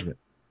from Judgment.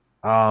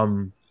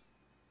 And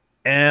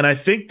I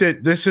think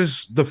that this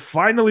is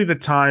finally the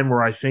time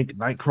where I think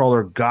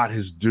Nightcrawler got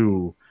his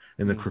due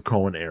in the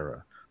Krakoan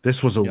era.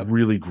 This was a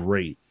really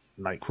great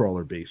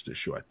Nightcrawler-based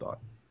issue, I thought.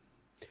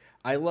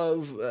 I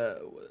love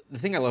the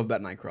thing I love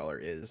about Nightcrawler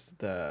is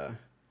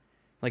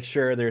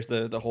sure, there's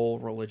the whole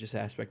religious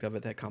aspect of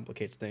it that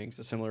complicates things.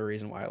 A similar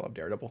reason why I love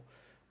Daredevil,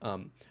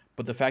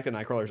 but the fact that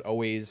Nightcrawler is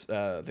always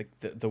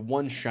the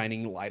one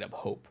shining light of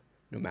hope,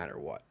 no matter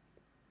what.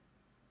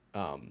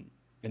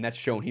 And that's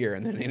shown here,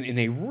 and then in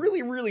a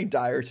really really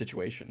dire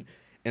situation.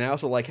 And I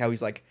also like how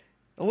he's like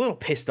a little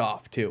pissed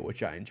off too,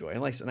 which I enjoy. I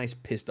like a nice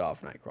pissed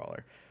off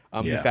Nightcrawler.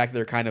 The fact that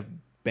they're kind of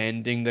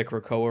bending the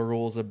Krakoa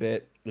rules a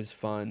bit is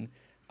fun.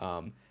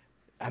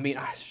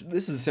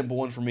 This is a simple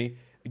one for me.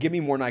 Give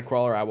me more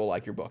Nightcrawler, I will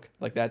like your book.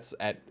 Like that's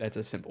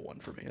a simple one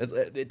for me.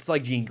 It's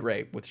like Jean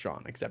Grey with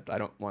Sean, except I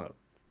don't want to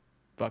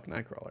fuck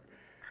Nightcrawler.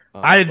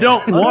 I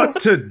don't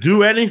want to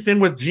do anything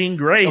with Jean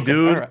Grey, okay,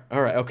 dude.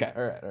 All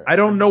right. I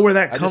don't know where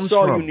that comes I just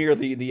saw from. you near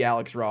the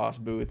Alex Ross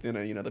booth in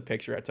the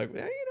picture I took.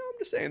 I'm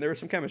just saying there was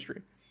some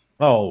chemistry.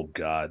 Oh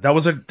God, that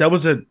was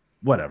a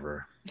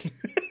whatever.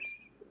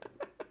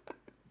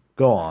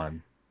 Go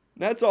on.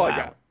 That's all I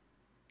got.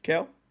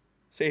 Kale,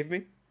 save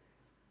me.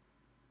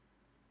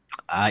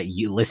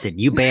 You listen.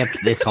 You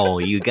bamfed this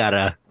hole. You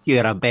gotta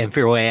bamf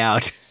your way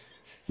out.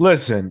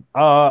 Listen,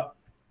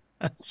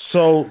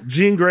 so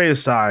Jean Grey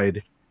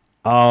aside,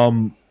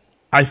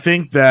 I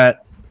think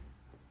that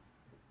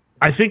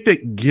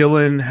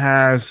Gillen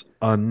has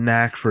a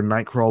knack for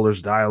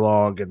Nightcrawler's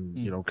dialogue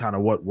and kind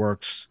of what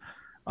works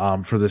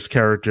for this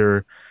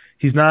character.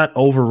 He's not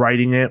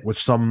overwriting it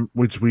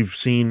which we've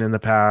seen in the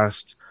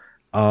past.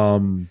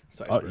 You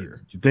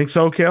think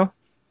so, Kale?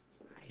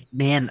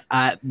 Man,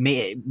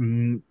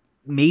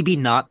 maybe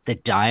not the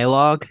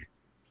dialogue,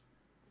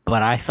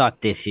 but I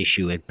thought this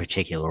issue in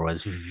particular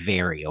was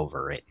very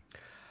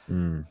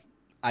overwritten.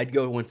 I'd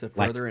go one step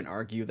further and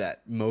argue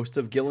that most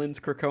of Gillen's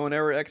Krakoan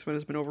era X-Men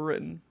has been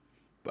overwritten,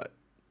 but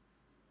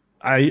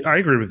I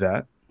agree with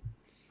that.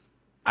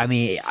 I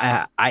mean,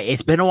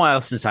 it's been a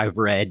while since I've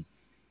read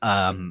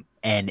an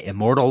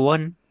Immortal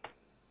one,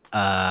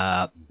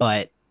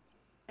 but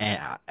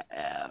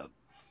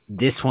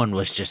this one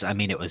was just. I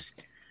mean, it was.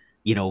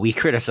 We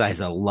criticize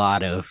a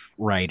lot of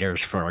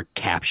writers for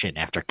caption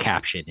after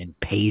caption and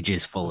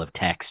pages full of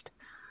text.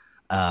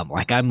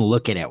 I'm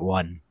looking at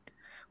one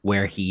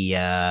where he's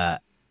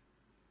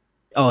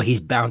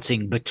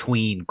bouncing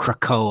between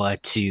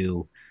Krakoa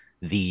to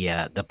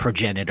the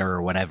progenitor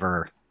or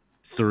whatever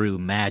through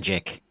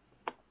magic.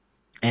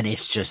 And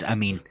it's just,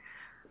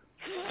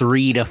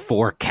 3 to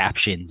 4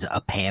 captions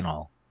a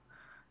panel.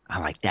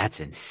 I'm like, that's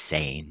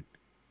insane.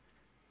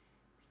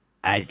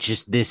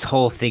 This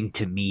whole thing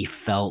to me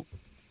felt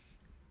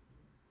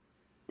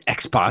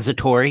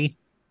expository.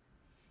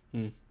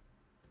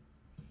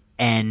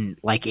 And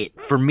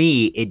for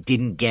me, it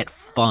didn't get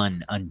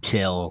fun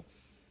until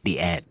the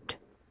end.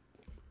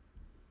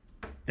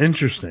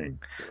 Interesting.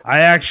 I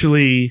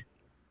actually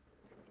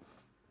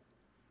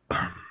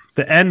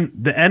the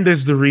end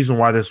is the reason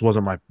why this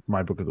wasn't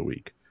my book of the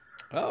week.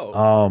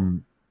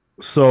 Oh.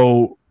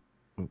 So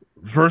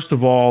first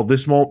of all,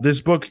 this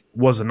book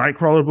was a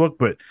Nightcrawler book,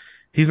 but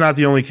he's not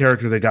the only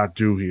character that got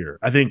due here.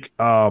 I think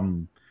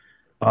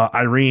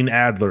Irene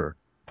Adler,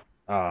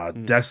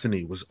 Mm.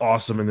 Destiny, was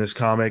awesome in this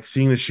comic.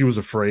 Seeing that she was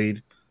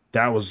afraid,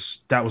 that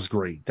was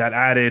great. That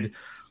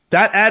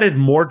added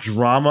more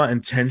drama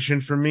and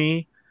tension for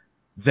me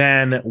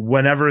than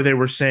whenever they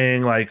were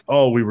saying like,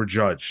 "Oh, we were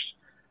judged,"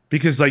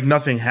 because like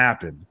nothing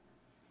happened.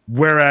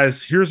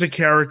 Whereas here's a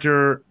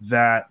character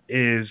that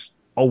is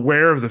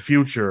aware of the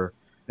future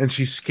and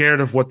she's scared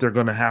of what they're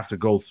going to have to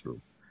go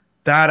through.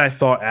 That I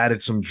thought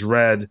added some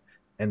dread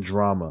and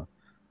drama.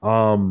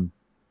 Um,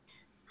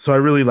 so I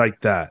really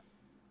like that.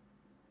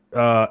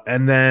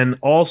 And then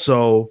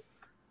also,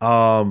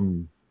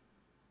 um,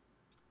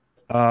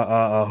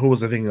 who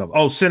was I thinking of?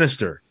 Oh,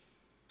 Sinister.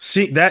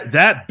 See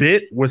that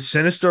bit with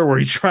Sinister where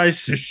he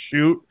tries to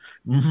shoot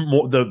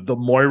the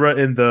Moira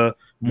in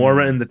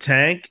the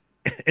tank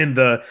in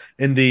the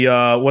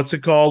what's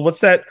it called? What's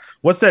that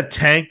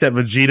tank that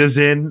Vegeta's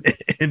in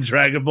in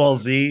Dragon Ball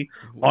Z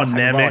on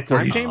Hyperbolic Namek where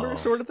time he's chamber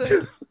sort of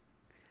thing.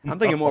 I'm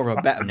thinking more of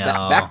a No.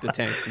 back to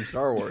tank from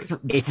Star Wars.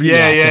 It's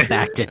Yeah, it's yeah. a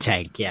back to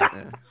tank. Yeah,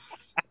 Yeah.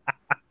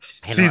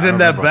 she's I in don't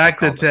that remember what they're back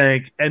to called.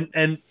 tank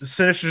and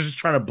Sinister's just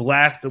trying to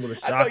blast it with a I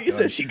shotgun. thought you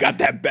said she got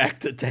that back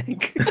to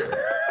tank.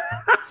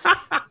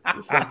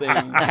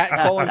 Something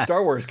calling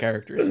Star Wars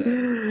characters.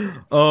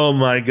 Oh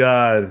my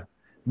god.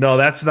 No,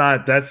 that's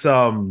not that's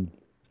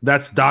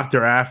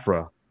Dr.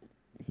 Afra,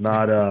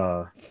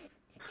 not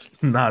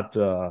not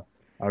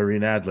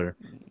Irene Adler.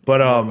 But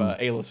More of a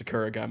Ayla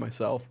Sakura guy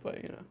myself, but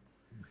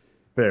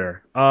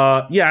fair.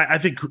 Yeah, I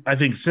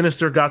think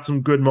Sinister got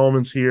some good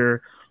moments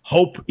here.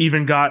 Hope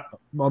even got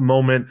a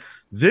moment.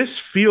 This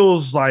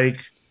feels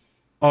like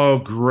a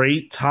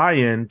great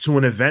tie-in to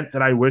an event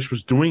that I wish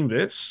was doing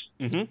this.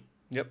 Mm-hmm.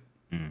 Yep.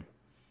 Mm.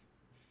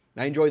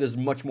 I enjoy this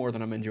much more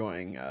than I'm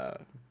enjoying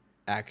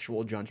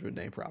actual Judgment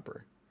Day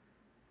proper.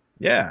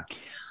 Yeah.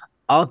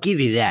 I'll give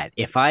you that.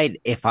 If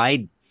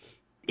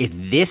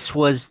this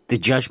was the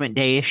Judgment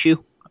Day issue,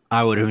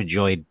 I would have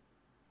enjoyed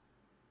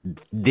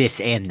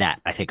this and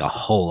that. I think a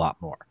whole lot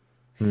more.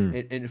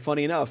 And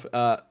funny enough,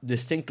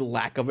 distinct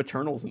lack of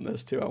Eternals in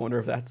this too. I wonder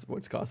if that's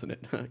what's causing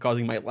it,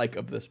 causing my like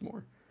of this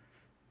more.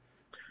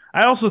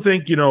 I also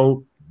think,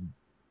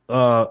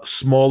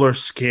 smaller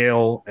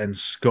scale and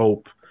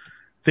scope.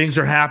 Things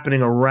are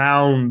happening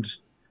around,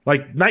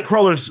 like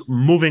Nightcrawler's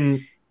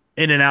moving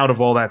in and out of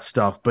all that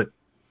stuff, but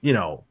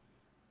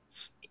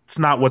it's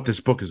not what this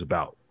book is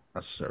about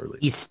necessarily.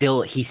 He's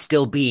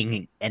still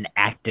being an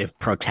active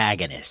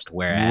protagonist,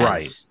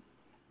 whereas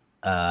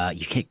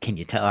can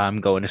you tell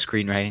I'm going to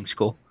screenwriting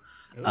school?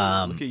 Look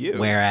at you.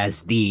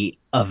 Whereas the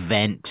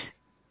event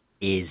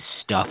is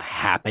stuff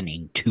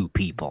happening to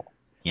people.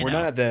 We're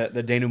not at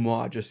the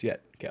denouement just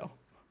yet, Kel.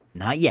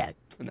 Not yet.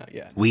 Not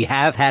yet. We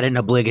have had an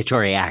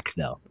obligatory act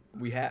though.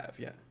 We have,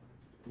 yeah.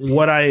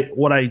 What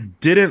I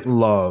didn't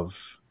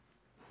love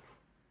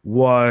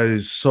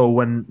was so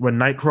when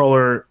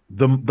Nightcrawler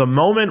the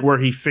moment where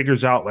he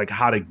figures out like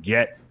how to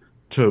get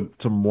to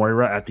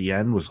Moira at the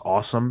end was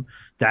awesome.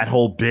 That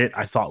whole bit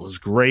I thought was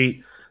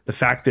great. The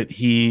fact that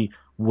he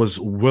was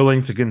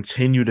willing to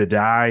continue to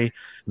die,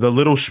 the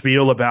little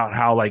spiel about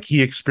how like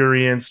he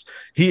experienced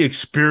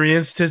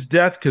his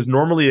death, because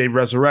normally they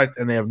resurrect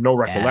and they have no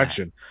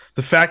recollection.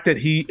 The fact that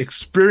he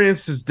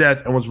experienced his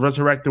death and was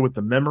resurrected with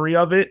the memory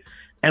of it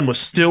and was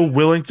still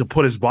willing to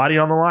put his body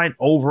on the line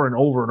over and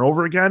over and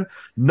over again.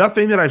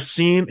 Nothing that I've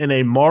seen in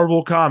a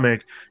Marvel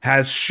comic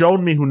has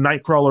shown me who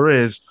Nightcrawler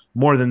is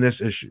more than this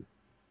issue.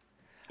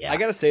 I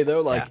gotta say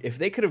though, if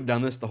they could have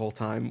done this the whole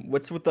time,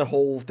 what's with the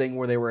whole thing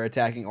where they were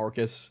attacking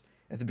Orcus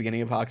at the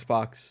beginning of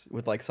Hoxpox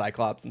with like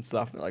Cyclops and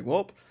stuff? And they're like,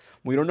 well,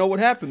 we don't know what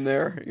happened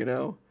there,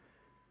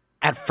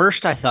 At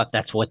first, I thought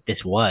that's what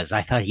this was.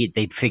 I thought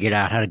they'd figured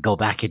out how to go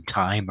back in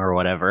time or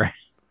whatever.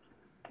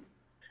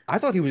 I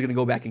thought he was gonna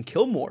go back and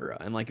kill Moira,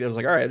 and like it was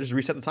like, all right, just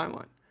reset the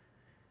timeline.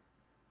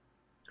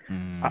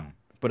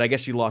 But I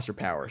guess she lost her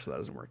power, so that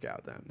doesn't work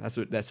out. Then that's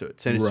what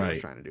Sinister was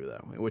trying to do,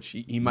 though, which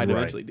he might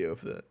eventually do if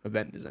the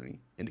event is any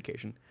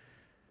indication.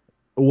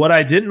 What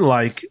I didn't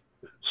like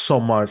so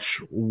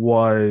much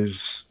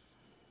was,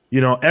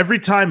 every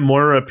time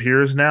Moira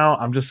appears now,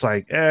 I'm just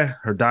like,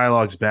 her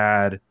dialogue's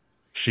bad.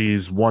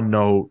 She's one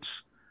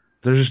note.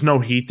 There's just no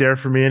heat there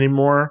for me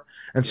anymore.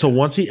 And so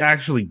once he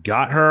actually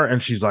got her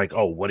and she's like,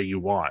 oh, what do you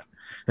want?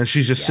 And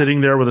she's just sitting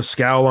there with a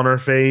scowl on her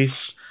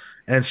face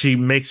and she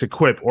makes a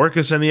quip,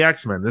 Orcus and the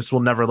X-Men, this will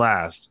never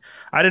last.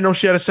 I didn't know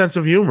she had a sense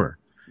of humor.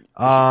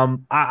 I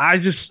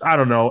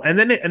don't know. And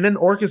then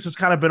Orcus has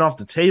kind of been off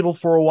the table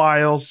for a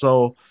while.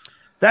 So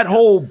that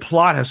whole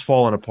plot has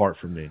fallen apart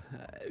for me.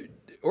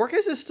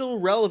 Orcus is still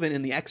relevant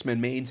in the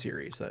X-Men main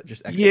series.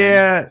 Just X-Men.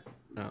 Yeah.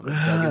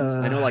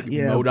 I know,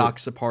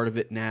 MODOK's a part of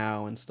it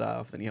now and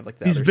stuff. And you have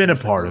like he's been a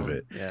part of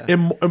it. Yeah.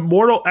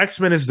 Immortal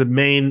X-Men is the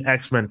main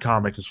X-Men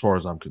comic as far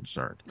as I'm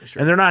concerned,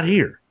 and they're not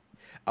here.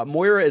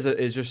 Moira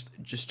is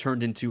just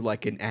turned into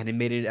like an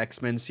animated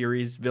X-Men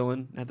series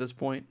villain at this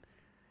point.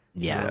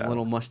 Yeah, a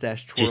little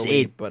mustache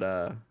twirly,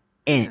 but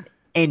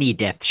any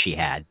death she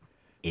had.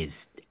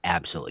 is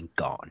absolutely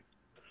gone.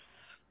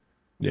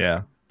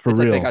 Yeah, for It's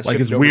like they real. got Like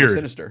it's shifted over to weird.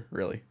 Sinister,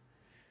 really.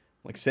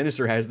 Like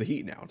Sinister has the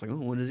heat now. It's like, oh,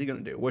 what is he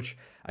gonna do? Which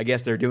I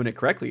guess they're doing it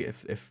correctly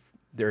if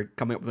they're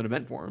coming up with an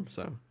event for him.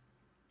 So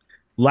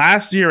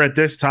Last year at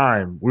this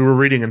time, we were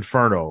reading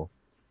Inferno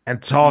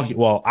and talking.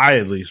 Well, I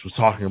at least was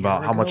like a talking year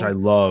about how much I ago.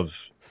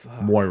 love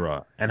Fuck.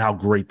 Moira and how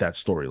great that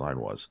storyline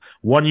was.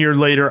 1 year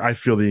later, I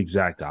feel the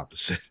exact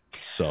opposite.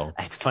 So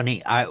It's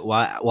funny.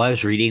 While I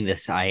was reading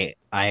this, I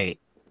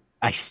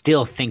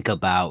still think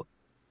about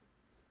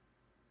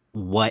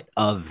what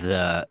of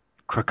the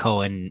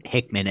Krakoan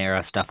Hickman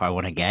era stuff I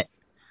want to get,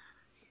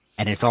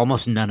 and it's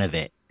almost none of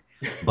it.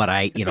 But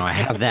I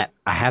have that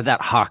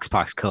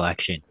Hoxpox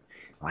collection,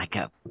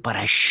 but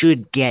I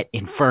should get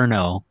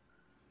Inferno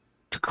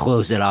to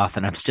close it off,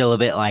 and I'm still a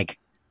bit like,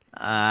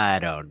 I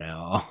don't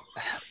know.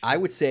 I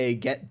would say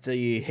get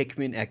the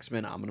Hickman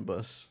X-Men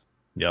omnibus.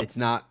 yep. It's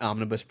not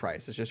omnibus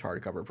price. It's just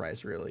hardcover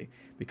price, really,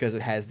 because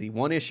it has the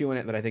one issue in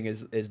it that I think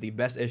is the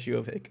best issue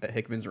of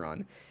Hickman's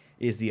run,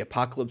 is the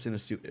Apocalypse in a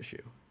Suit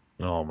issue.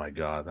 Oh my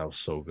god, that was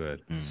so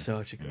good.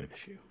 Such a good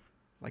issue.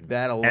 Like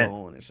that And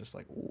alone, it's just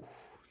like, ooh,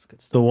 it's good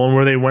the stuff. one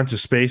where they went to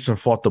space and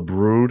fought the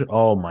Brood.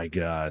 Oh my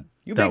god,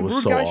 You a that big was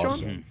Brood so guy, awesome.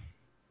 Sean?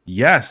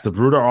 Yes, the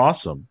Brood are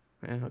awesome.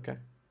 Yeah, okay.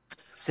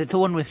 Is it the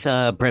one with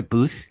Brett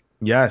Booth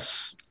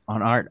Yes,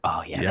 on art?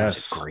 Oh yeah, that was a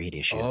yes. great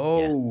issue. Yeah.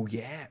 Oh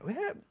yeah,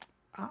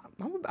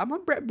 I'm a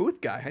Brett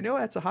Booth guy. I know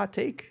that's a hot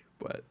take,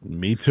 but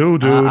Me too,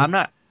 dude. I'm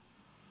not.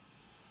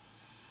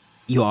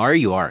 You are.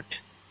 You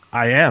aren't.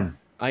 I am.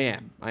 I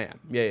am. Yeah,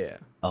 yeah. Yeah.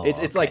 Oh, It's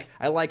okay. like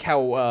I like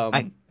how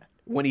I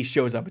when he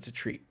shows up, it's a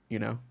treat. You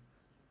know.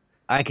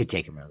 I could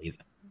take him or leave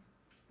him.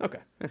 Okay,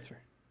 that's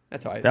fair.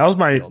 That's how I That was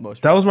my feel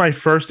most. that was my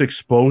first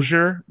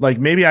exposure. Like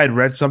maybe I'd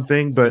read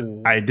something, but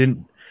I Ooh.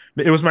 didn't.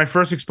 It was my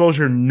first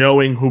exposure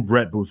knowing who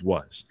Brett Booth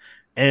was,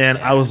 and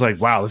I Yeah. was like,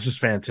 "Wow, this is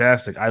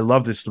fantastic! I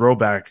love this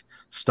throwback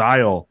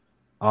style."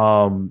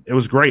 It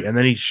was great, and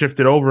then he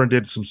shifted over and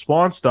did some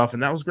Spawn stuff,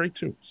 and that was great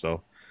too.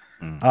 So,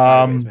 Mm.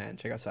 Sideways, um, man.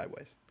 Check out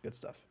Sideways. Good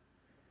stuff.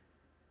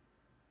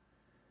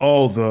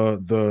 oh the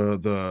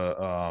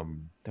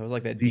That was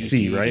like that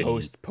DC, DC right?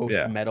 post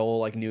Yeah, metal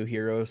like new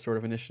heroes sort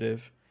of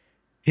initiative.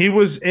 he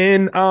was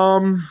in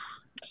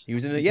He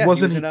was in it. Yeah, he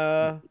was wasn't in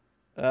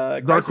he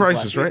Dark Crisis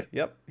Crisis, last week. right?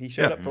 Yep, he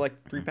showed Yeah, up for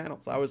like 3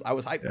 panels. I was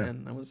hyped, yeah.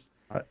 man. That was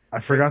I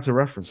forgot to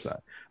reference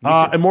that. me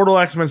too. Immortal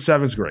X-Men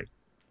 7 is great.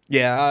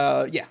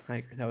 Yeah, yeah. I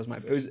agree. That was my.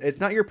 It's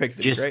not your pick of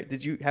the week, Just right?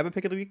 Did you have a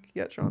pick of the week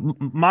yet, Sean?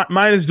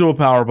 Mine is Dual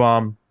Power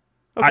Bomb.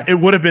 Okay. It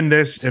would have been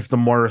this if the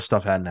Moira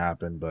stuff hadn't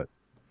happened, but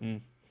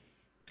Mm.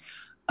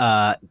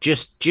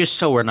 Just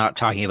so we're not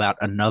talking about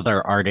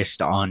another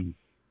artist on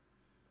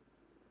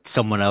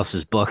someone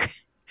else's book.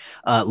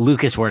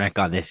 Lucas Wernick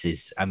on this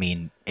is, I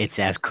mean, it's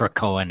as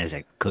Krakoan as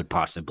it could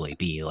possibly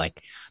be.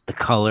 Like the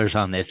colors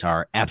on this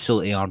are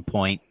absolutely on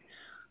point.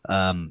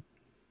 Um,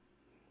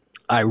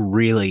 I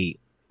really,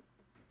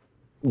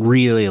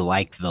 really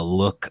liked the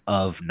look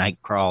of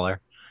Nightcrawler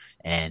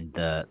and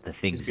the His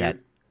things that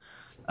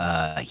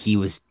beard. he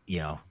was,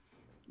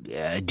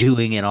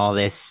 doing in all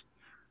this.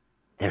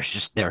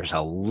 There's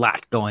a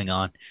lot going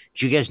on.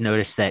 Did you guys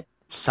notice that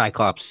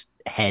Cyclops'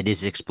 head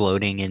is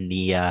exploding in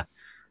the in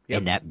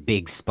Yep. that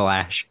big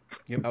splash?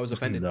 Yep. I was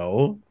offended.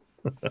 no.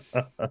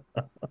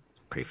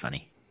 Pretty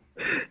funny.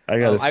 I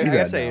gotta I see gotta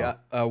that say, now.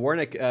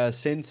 Warnick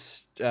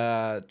since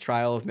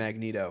Trial of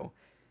Magneto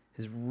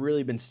has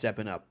really been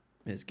stepping up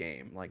his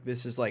game. Like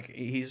this is like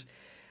he's,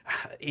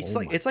 Oh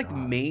my it's like the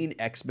God. main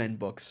X-Men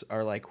books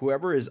are like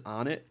whoever is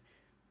on it,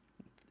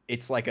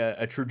 it's like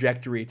a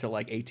trajectory to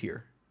like A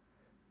tier.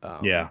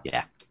 Yeah.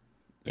 Yeah.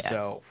 Yeah.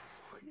 So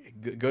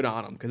good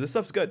on him because this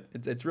stuff's good.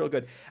 It's real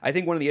good. I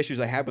think one of the issues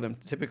I have with him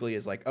typically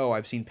is like, oh,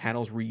 I've seen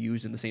panels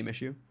reused in the same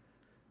issue.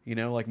 You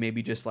know, like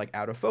maybe just like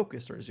out of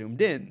focus or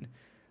zoomed in.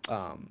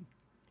 I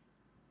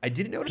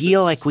didn't notice. I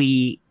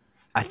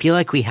feel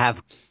like we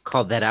have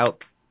called that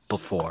out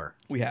before.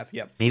 We have,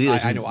 yep. Maybe it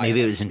was I in, know I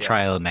maybe it have, was in yeah.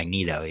 Trial of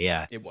Magneto.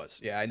 Yeah. It was,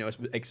 yeah. I know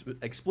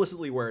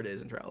explicitly where it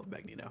is in Trial of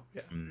Magneto.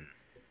 Yeah. Mm.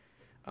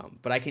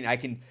 But I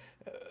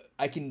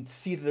can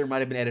see that there might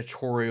have been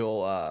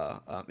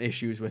editorial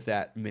issues with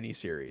that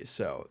miniseries,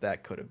 so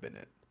that could have been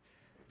it.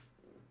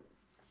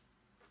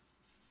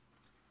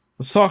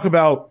 Let's talk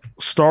about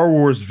Star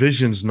Wars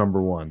Visions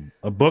 #1,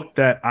 a book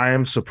that I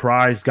am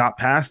surprised got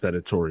past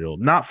editorial,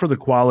 not for the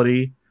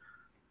quality,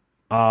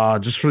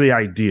 just for the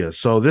idea.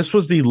 So this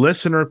was the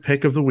listener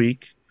pick of the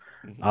week,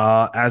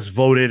 as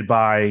voted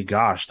by,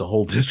 gosh, the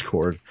whole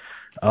Discord.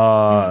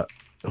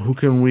 Who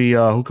can we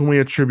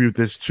attribute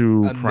this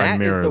to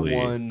primarily?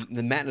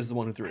 Matt is the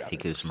one who threw it I out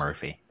think there it was first.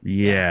 Murphy.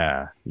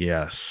 Yeah,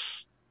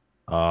 yes.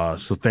 So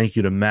thank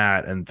you to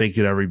Matt and thank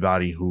you to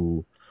everybody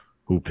who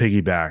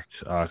piggybacked,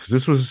 because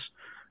this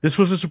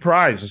was a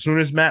surprise. As soon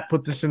as Matt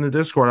put this in the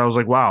Discord, I was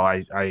like, wow,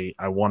 I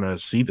want to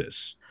see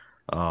this,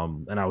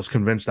 and I was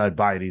convinced I'd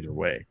buy it either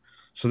way.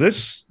 So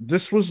this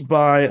was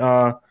by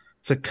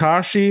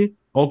Takashi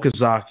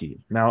Okazaki.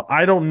 Now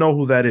I don't know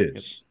who that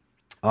is.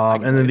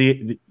 can And then tell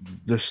you.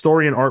 the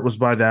story and art was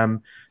by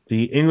them.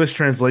 The English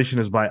translation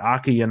is by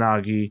Aki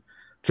Yanagi.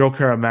 Joe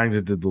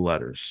Caramagna did the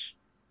letters.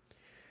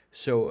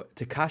 So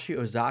Takashi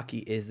Ozaki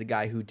is the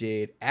guy who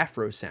did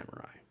Afro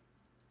Samurai,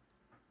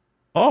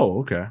 Oh,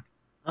 okay.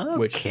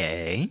 which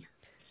Okay.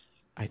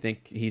 I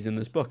think he's in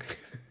this book.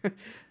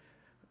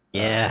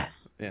 Yeah.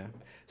 Yeah.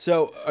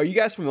 So, are you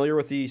guys familiar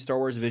with the Star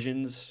Wars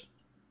Visions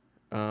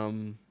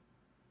um,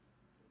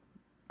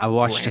 I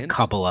watched a brand?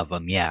 couple of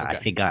them. Yeah, I Okay.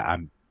 think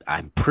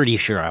I'm pretty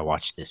sure I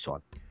watched this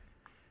one.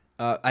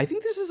 I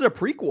think this is a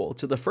prequel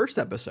to the first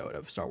episode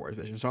of Star Wars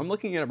Vision. So I'm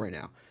looking at him right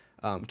now.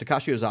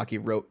 Takashi Ozaki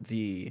wrote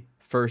the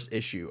first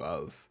issue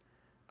of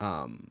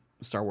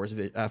Star Wars,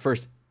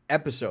 first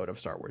episode of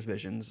Star Wars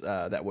Visions.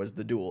 That was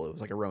the duel. It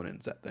was like a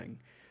Ronin set thing.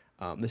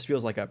 This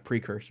feels like a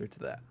precursor to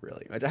that,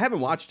 really. I haven't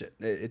watched it.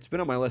 It's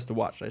been on my list to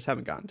watch. I just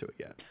haven't gotten to it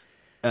yet.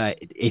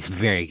 It's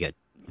very good.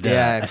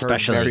 Yeah, I've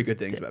heard very good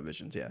things about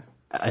Visions. Yeah.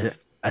 Uh,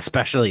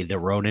 especially the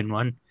Ronin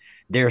one.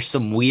 There's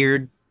some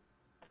weird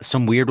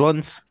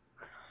ones,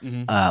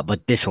 Mm-hmm.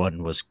 but this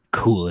one was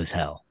cool as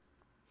hell.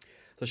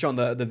 So Sean,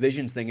 the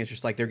Visions thing is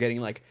just like they're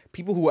getting like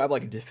people who have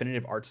like a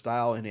definitive art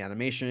style in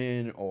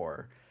animation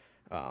or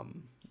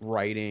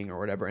writing or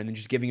whatever, and then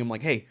just giving them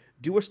like, hey,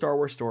 do a Star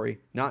Wars story,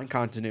 not in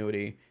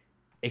continuity.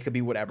 It could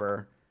be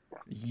whatever.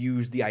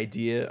 Use the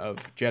idea of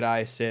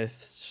Jedi,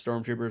 Sith,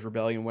 Stormtroopers,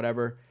 Rebellion,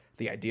 whatever.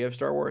 The idea of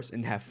Star Wars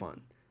and have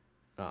fun.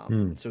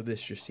 So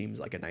this just seems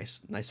like a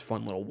nice,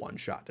 fun little one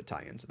shot to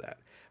tie into that.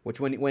 Which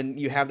when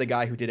you have the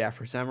guy who did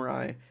Afro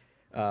Samurai,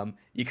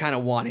 you kind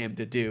of want him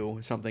to do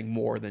something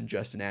more than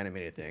just an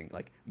animated thing.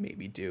 Like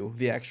maybe do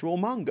the actual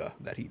manga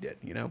that he did.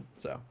 You know.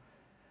 So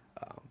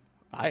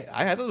I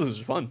thought this was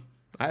fun.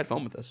 I had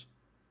fun with this.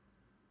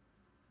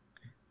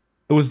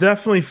 It was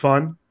definitely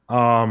fun.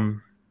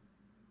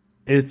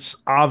 It's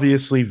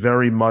obviously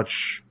very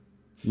much,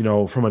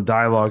 from a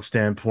dialogue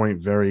standpoint,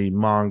 very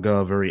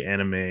manga, very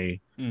anime.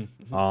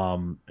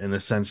 Mm-hmm. In the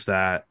sense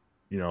that,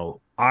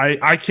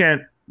 I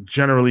can't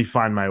generally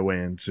find my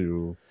way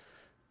into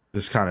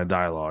this kind of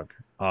dialogue.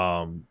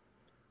 And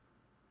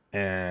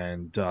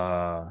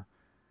there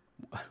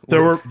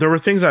What? were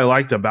things I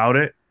liked about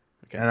it,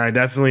 Okay. and I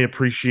definitely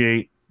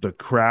appreciate the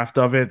craft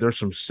of it. There's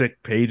some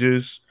sick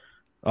pages.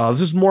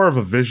 This is more of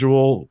a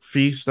visual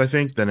feast, I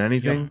think, than Yep.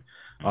 anything.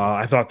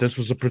 I thought this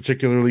was a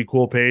particularly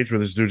cool page where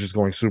this dude just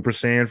going Super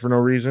Saiyan for no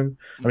reason.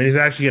 I mean, he's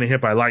actually getting hit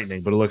by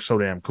lightning, but it looks so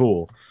damn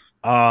cool.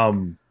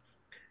 Um,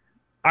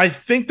 I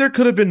think there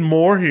could have been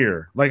more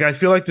here. Like, I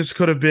feel like this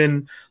could have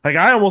been like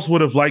I almost would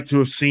have liked to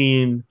have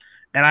seen,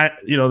 and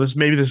this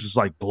is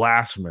like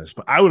blasphemous,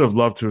 but I would have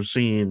loved to have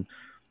seen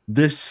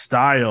this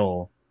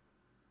style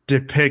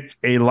depict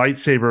a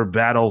lightsaber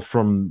battle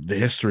from the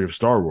history of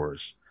Star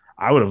Wars.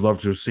 I would have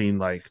loved to have seen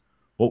like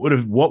what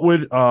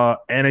would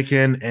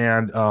Anakin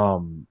and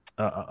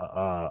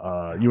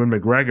Ewan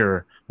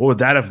McGregor, what would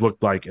that have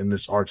looked like in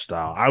this art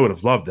style? I would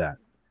have loved that.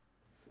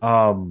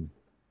 Um,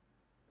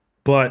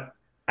 but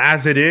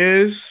as it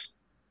is,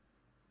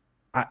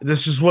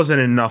 this just wasn't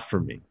enough for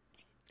me.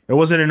 It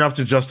wasn't enough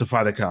to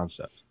justify the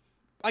concept.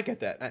 I get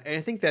that, and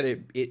I think that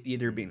it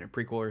either being a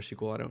prequel or a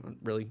sequel, I don't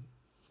really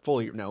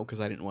fully know because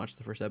I didn't watch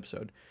the first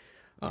episode.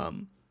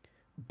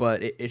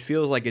 But it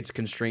feels like it's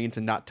constrained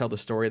to not tell the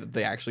story that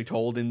they actually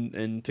told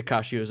in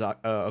Takashi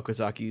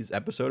Okazaki's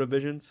episode of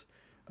Visions.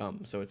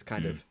 So it's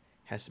kind of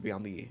has to be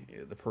on the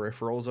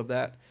peripherals of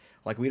that.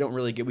 Like we don't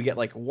really we get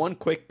like one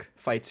quick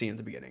fight scene at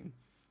the beginning,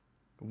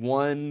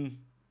 one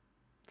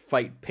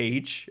fight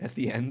page at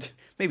the end,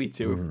 maybe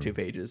two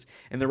pages,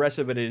 and the rest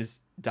of it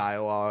is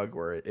dialogue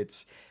or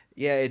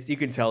you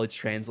can tell it's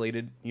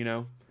translated.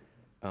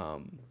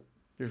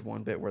 There's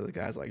one bit where the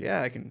guy's like,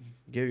 "Yeah, I can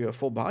give you a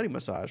full body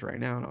massage right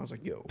now," and I was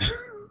like, "Yo,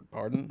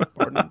 pardon,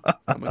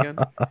 come again."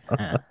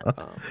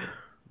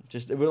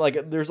 Just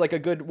like there's like a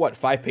good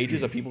 5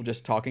 pages of people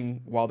just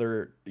talking while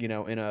they're in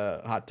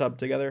a hot tub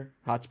together,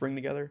 hot spring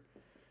together.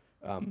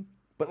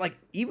 But like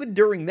even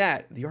during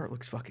that, the art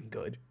looks fucking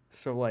good.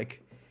 So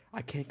like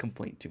I can't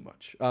complain too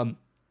much.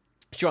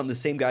 Sean, the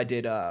same guy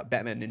did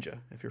Batman Ninja,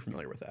 if you're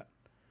familiar with that.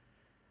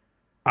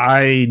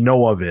 I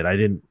know of it. I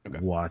didn't Okay.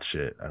 watch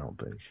it, I don't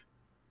think.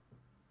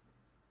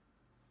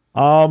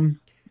 Um,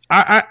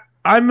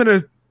 I'm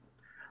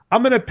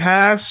gonna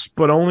pass,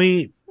 but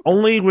only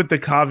with the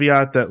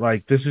caveat that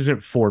like this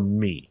isn't for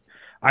me.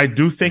 I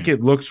do think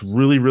it looks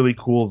really really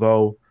cool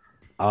though.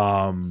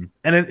 And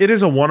it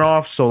is a one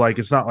off, so like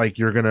it's not like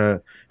you're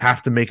gonna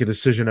have to make a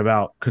decision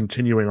about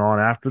continuing on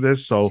after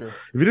this. So Sure.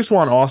 if you just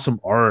want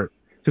awesome art,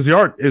 because the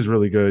art is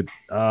really good,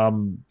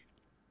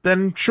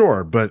 then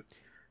sure. But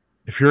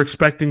if you're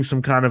expecting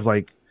some kind of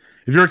like,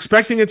 if you're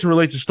expecting it to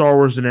relate to Star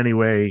Wars in any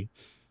way,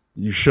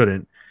 you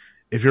shouldn't.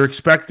 If you're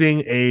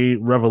expecting a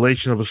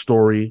revelation of a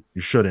story, you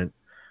shouldn't.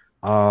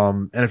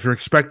 And if you're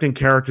expecting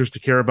characters to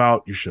care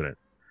about, you shouldn't.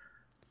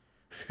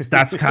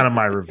 That's kind of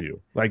my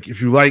review. Like,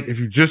 if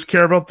you just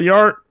care about the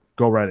art,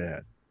 go right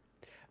ahead.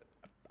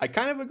 I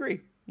kind of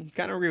agree.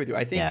 With you.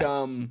 I think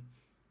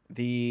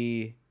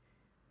the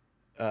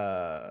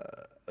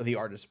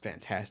art is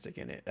fantastic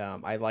in it.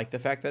 I like the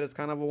fact that it's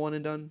kind of a one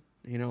and done.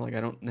 Like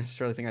I don't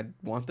necessarily think I'd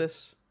want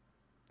this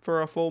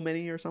for a full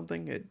mini or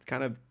something. It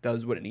kind of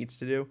does what it needs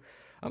to do.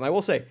 I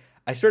will say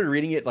I started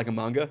reading it like a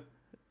manga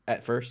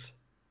at first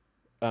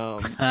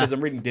because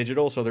I'm reading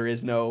digital, so there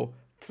is no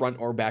front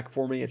or back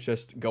for me. It's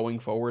just going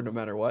forward no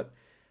matter what.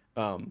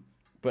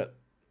 But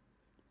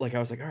like I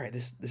was like, all right,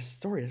 this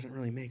story doesn't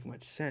really make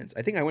much sense.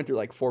 I think I went through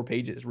like 4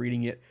 pages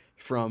reading it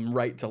from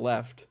right to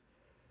left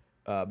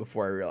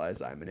before I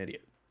realized I'm an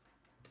idiot.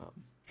 But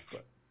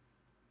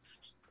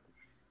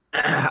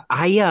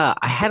I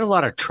had a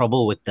lot of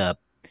trouble with the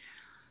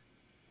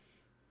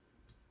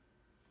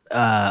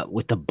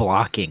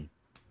blocking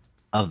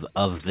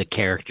of the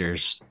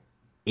characters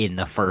in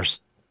the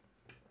first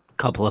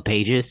couple of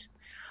pages.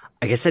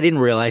 I guess I didn't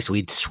realize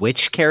we'd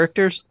switch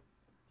characters.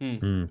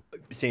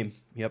 Same.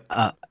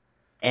 Yep.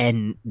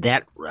 And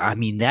that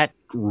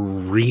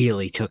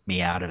really took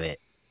me out of it.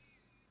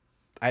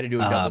 I had to do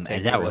a double take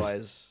and to that was-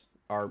 realize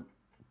our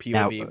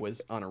POV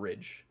was on a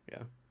ridge.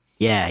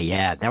 Yeah.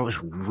 Yeah, that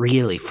was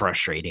really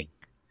frustrating.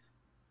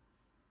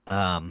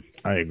 I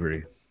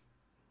agree.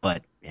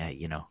 But yeah,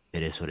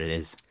 it is what it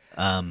is.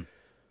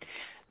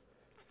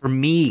 For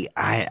me,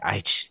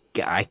 I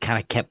kind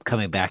of kept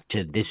coming back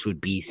to this would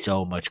be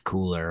so much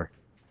cooler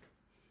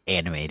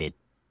animated.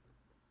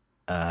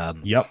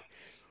 Yep.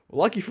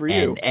 Lucky for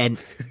you. And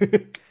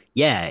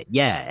yeah,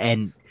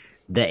 and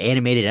the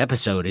animated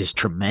episode is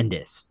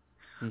tremendous.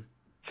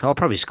 So I'll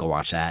probably just go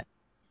watch that.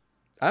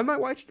 I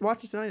might watch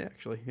it tonight.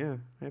 Actually, yeah,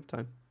 I have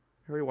time.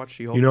 I already watched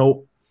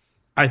She-Hulk.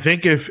 I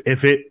think if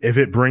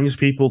it brings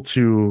people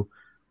to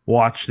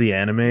watch the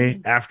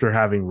anime after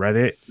having read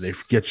it, they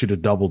get you to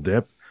double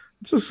dip.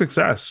 It's a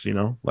success,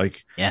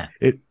 Like, Yeah.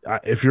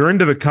 If you're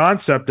into the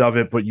concept of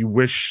it, but you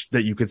wish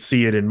that you could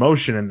see it in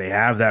motion, and they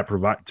have that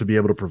to be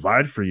able to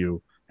provide for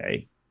you,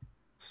 hey,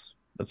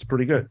 that's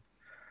pretty good.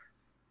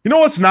 You know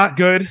what's not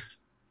good?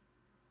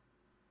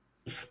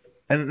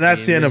 And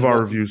that's the end of our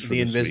reviews for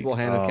The this Invisible week.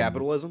 Hand of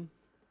Capitalism.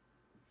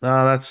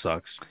 That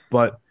sucks.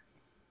 But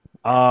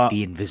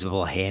The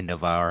invisible hand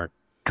of our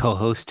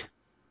co-host.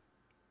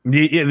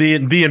 the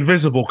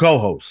invisible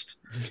co-host.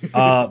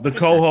 The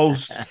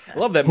co-host I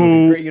love that who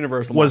movie. Great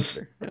Universal was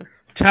monster. Yeah.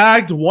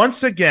 tagged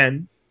once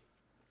again,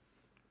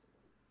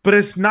 but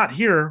it's not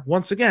here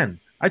once again.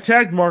 I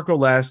tagged Marco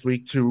last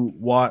week to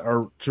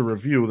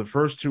review the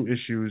first 2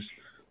 issues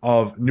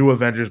of New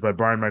Avengers by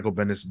Brian Michael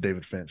Bendis and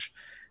David Finch.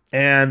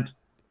 And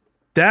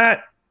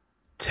that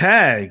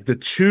tag, the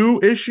 2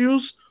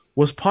 issues,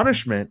 was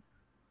punishment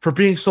for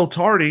being so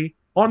tardy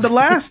on the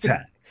last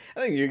tag.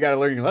 I think you got to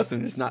learn your lesson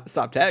and just not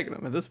stop tagging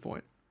them at this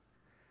point.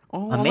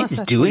 Oh, My unless man's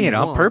that's doing what it he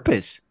on wants.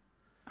 purpose.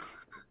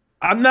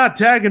 I'm not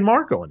tagging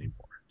Marco anymore.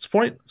 It's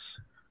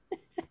pointless.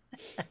 It's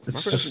Marco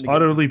just doesn't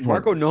utterly get-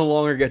 pointless. Marco no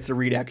longer gets to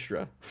read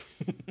extra.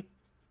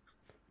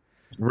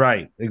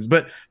 Right.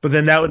 But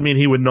then that would mean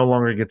he would no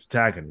longer get to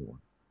tag anyone.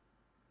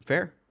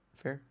 Fair.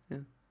 Yeah.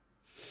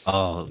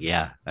 Oh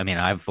yeah. I mean,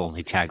 I've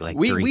only tagged like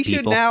 3 people. We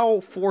should now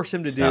force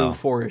him to do So-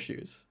 4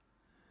 issues.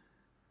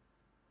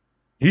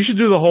 You should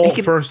do the whole Make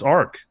him- first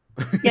arc.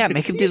 Yeah,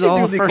 make him He do should the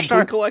whole the first complete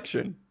arc.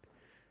 collection.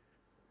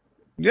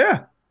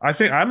 Yeah. I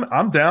think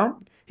I'm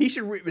down. He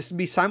should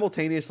be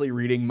simultaneously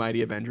reading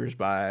Mighty Avengers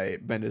by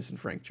Bendis and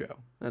Frank Cho.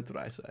 That's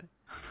what I say.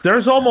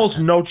 There's almost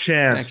no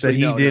chance Actually, that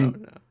he no,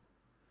 didn't. No.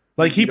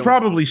 Like, he You don't-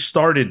 probably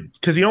started,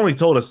 because he only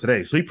told us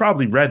today, so he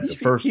probably read the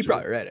first He 2.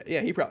 probably read it.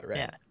 Yeah, he probably read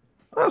Yeah. it.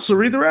 Oh, so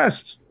read the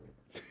rest.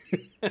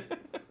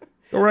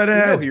 Go right You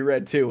know ahead. he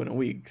read 2 in a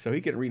week, so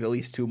he can read at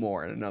least 2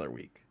 more in another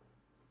week.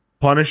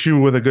 Punish you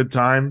with a good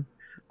time.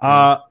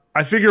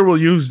 I figure we'll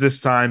use this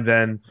time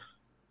then,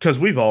 because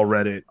we've all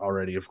read it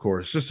already, of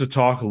course, just to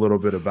talk a little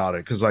bit about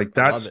it. Because, like,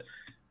 I love it.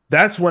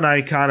 that's when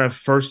I kind of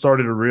first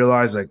started to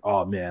realize, like,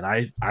 oh man,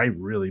 I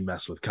really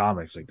mess with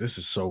comics. Like, this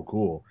is so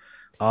cool.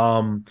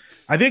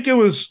 I think it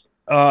was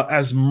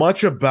as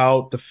much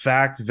about the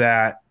fact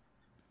that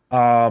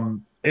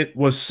it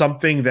was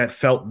something that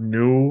felt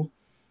new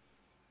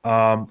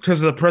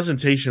because of the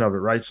presentation of it,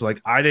 right? So,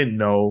 like, I didn't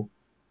know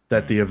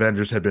that the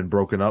Avengers had been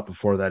broken up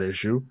before that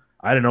issue.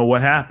 I didn't know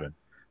what happened.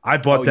 I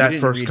bought that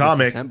first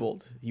comic.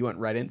 Disassembled. You went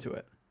right into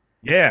it.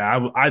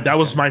 Yeah, I that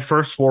was my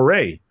first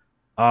foray.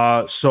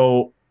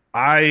 So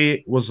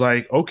I was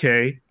like,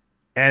 okay.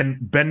 And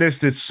Bendis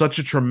did such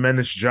a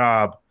tremendous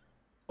job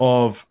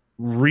of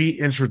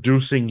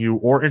reintroducing you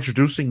or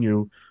introducing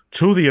you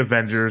to the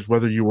Avengers,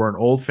 whether you were an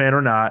old fan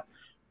or not,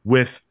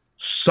 with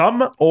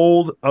some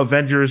old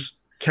Avengers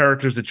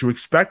characters that you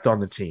expect on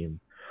the team,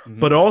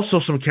 but also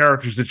some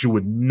characters that you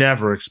would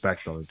never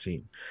expect on the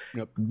team.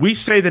 Yep. We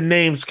say the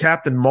names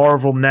Captain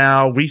Marvel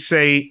now. We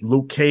say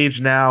Luke Cage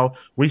now.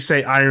 We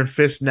say Iron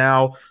Fist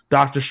now.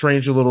 Doctor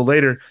Strange a little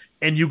later.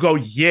 And you go,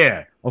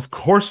 yeah, of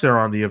course they're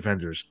on the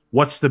Avengers.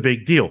 What's the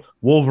big deal?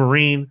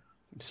 Wolverine.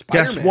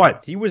 Spider-Man. Guess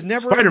what? He was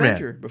never Spider-Man. an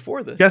Avenger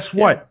before this. Guess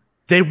what?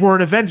 They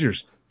weren't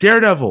Avengers.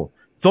 Daredevil.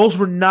 Those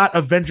were not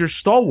Avengers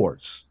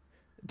stalwarts.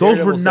 Those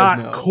Daredevil were says not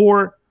no.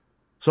 core.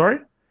 Sorry?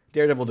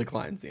 Daredevil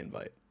declines the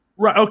invite.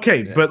 Right.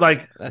 Okay. Yeah, but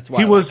like, that's why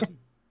he I was, like him.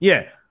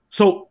 yeah.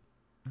 So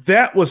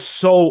that was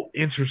so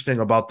interesting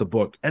about the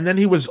book. And then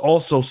he was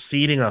also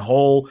seeding a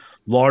whole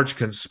large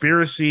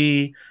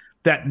conspiracy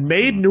that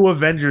made Mhm. New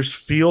Avengers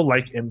feel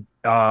like an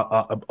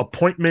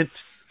appointment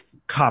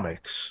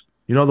comics.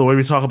 You know, the way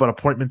we talk about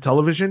appointment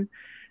television.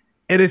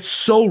 And it's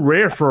so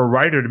rare for a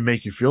writer to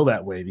make you feel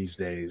that way these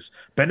days.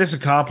 Bendis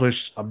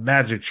accomplished a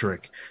magic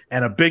trick.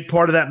 And a big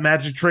part of that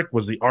magic trick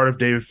was the art of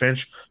David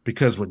Finch.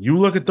 Because when you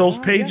look at those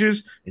Yeah.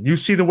 pages and you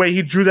see the way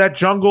he drew that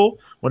jungle,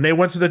 when they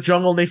went to the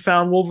jungle and they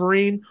found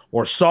Wolverine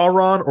or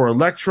Sauron or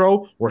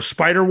Electro or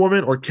Spider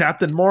Woman or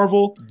Captain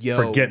Marvel, Yo,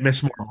 forget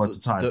Miss Marvel at the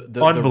time.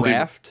 the Unbelievable.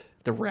 raft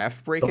The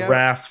breakout.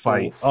 raft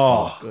fight.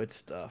 Oh, Oh, good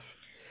stuff.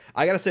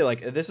 I gotta say,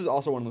 like, this is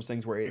also one of those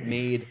things where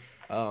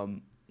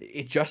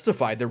it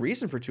justified the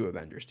reason for two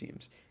Avengers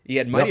teams. You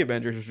had Mighty yep.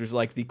 Avengers, which was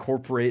like the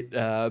corporate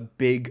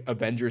big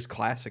Avengers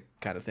classic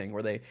kind of thing,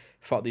 where they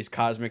fought these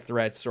cosmic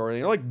threats or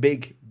like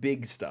big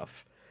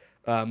stuff.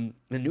 The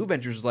New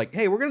Avengers is like,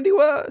 hey, we're gonna do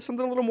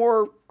something a little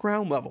more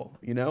ground level.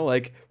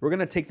 Like we're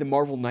gonna take the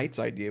Marvel Knights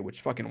idea, which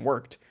fucking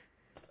worked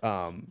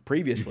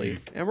previously,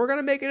 and we're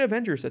gonna make an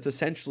Avengers that's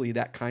essentially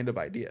that kind of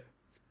idea.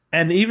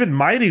 And even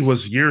Mighty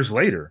was years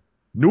later.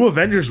 New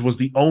Avengers was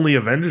the only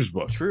Avengers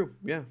book. True.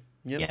 Yeah.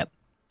 Yep. Yep.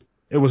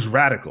 It was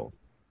radical.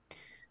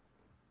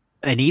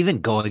 And even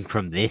going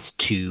from this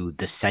to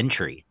the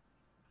Century,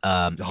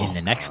 in Oh,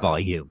 the next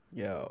volume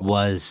Yo.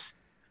 was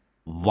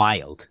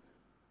wild.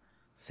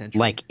 Century.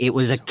 Like it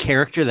was a So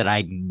character that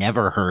I'd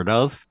never heard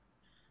of,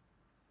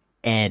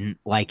 and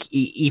like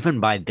even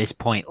by this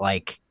point,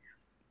 like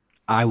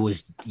I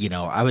was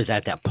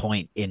at that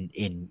point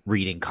in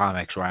reading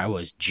comics where I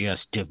was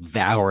just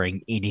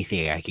devouring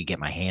anything I could get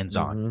my hands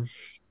on, mm-hmm.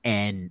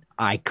 and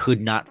I could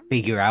not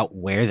figure out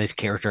where this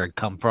character had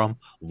come from,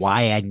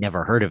 why I'd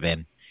never heard of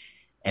him,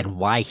 and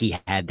why he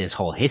had this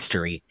whole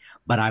history,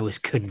 but I was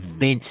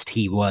convinced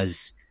he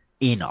was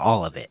in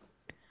all of it.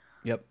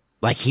 Yep.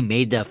 Like he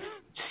made the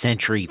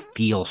Century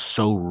feel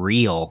so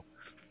real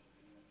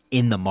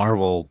in the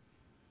Marvel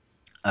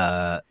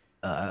uh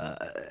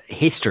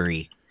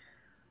history,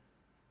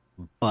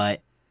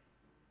 but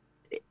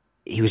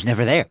he was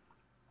never there.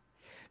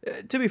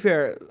 To be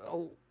fair,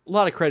 a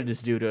lot of credit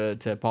is due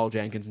to Paul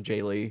Jenkins and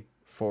Jay Lee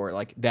for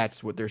like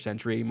that's what their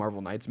Century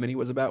Marvel Knights mini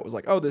was about. Was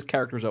like, oh, this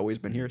character's always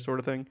been here, sort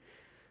of thing.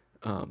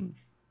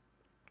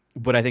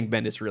 But I think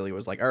Bendis really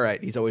was like, all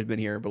right, he's always been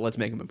here, but let's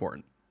make him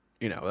important.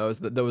 That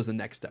was the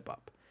next step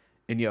up.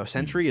 And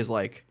Century is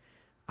like,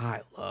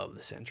 I love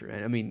the Century.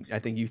 I mean, I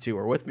think you two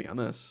are with me on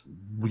this.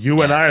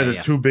 You and Yeah, I are yeah, the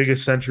yeah. two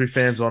biggest Century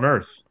fans on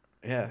Earth.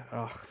 Yeah.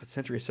 Oh, the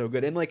Century is so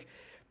good. And like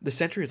the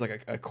Century is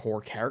like a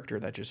core character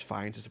that just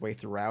finds his way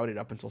throughout it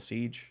up until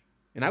Siege.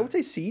 And I would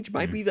say Siege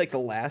might be like the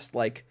last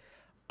like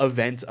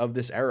event of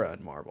this era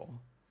in Marvel.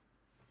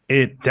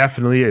 It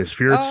definitely is.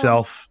 Fear Um,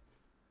 itself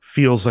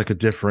feels like a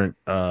different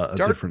Dark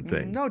different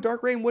thing. No,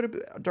 Dark Reign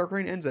Dark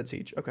Reign ends at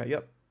Siege. Okay,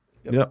 yep.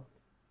 Yep.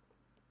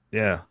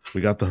 Yeah.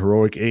 We got the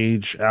heroic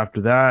age after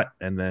that,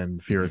 and then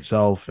Fear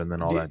itself, and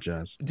then all Do, that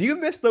jazz. do you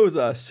miss those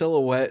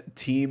silhouette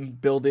team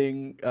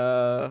building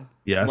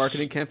Yes.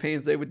 marketing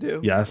campaigns they would do?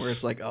 Yes. Where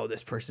it's like, oh,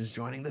 this person's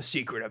joining the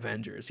Secret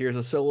Avengers. Here's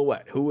a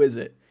silhouette. Who is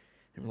it?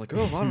 And we're like,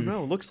 oh, I don't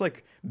know. Looks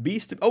like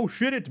Beast. Oh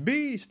shit, it's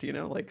Beast.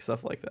 Like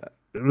stuff like that.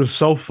 It was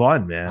so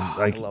fun, man. Oh,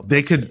 Like I love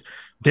they that could shit.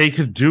 they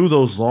could do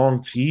those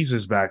long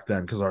teases back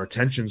then because our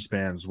attention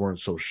spans weren't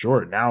so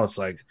short. Now it's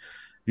like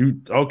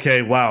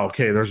okay,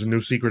 there's a new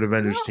Secret No,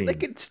 Avengers they team.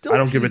 could I still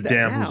don't give a tease that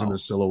damn who's in now. the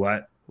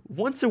silhouette.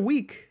 Once a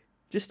week,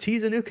 just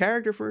tease a new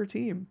character for a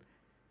team.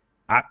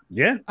 I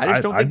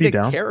just don't I'd think be they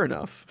down. care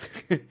enough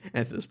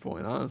at this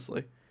point,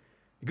 honestly.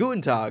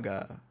 Guten Tag,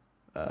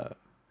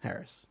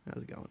 Harris.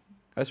 How's it going?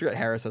 I just forgot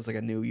Harris has like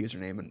a new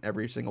username in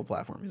every single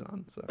platform he's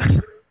on. So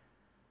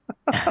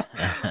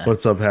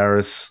What's up,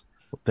 Harris?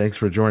 Thanks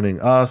for joining.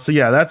 So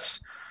yeah,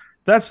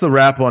 that's the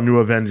wrap on New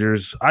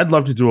Avengers. I'd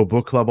love to do a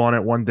book club on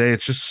it one day.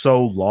 It's just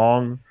so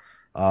long.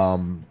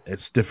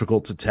 It's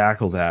difficult to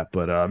tackle that,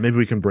 but maybe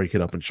we can break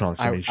it up in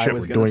chunks. I mean, I shit,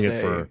 was we're gonna doing it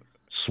say for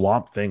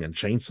Swamp Thing and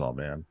Chainsaw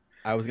Man.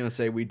 I was gonna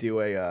say we do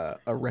a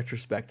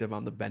retrospective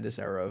on the Bendis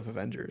era of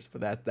Avengers,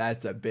 but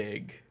that's a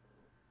big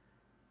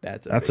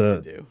That's big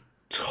to do.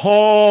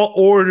 tall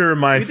order,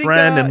 my You think,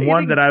 friend, and you one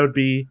think- that I would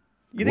be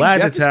You think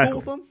glad Jeff to is cool tackle.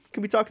 with them?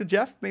 Can we talk to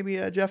Jeff? Maybe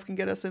Jeff can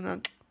get us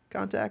in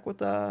contact with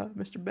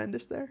Mr.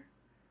 Bendis there.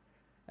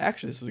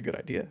 Actually, this is a good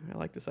idea. I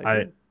like this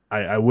idea.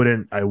 I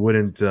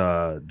wouldn't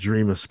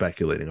dream of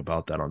speculating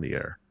about that on the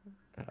air.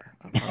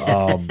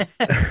 I'm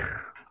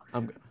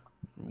gonna.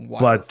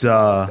 But,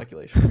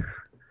 Speculation.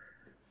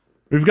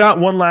 We've got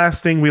one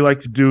last thing we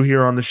like to do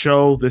here on the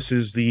show. This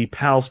is the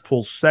Pals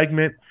Pull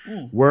segment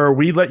where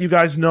we let you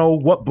guys know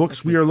what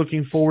books we are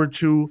looking forward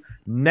to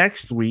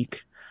next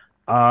week.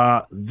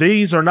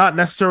 These are not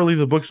necessarily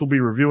the books we'll be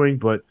reviewing,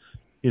 but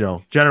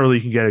generally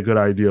you can get a good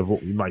idea of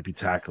what we might be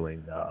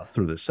tackling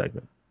through this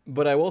segment.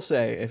 But I will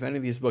say, if any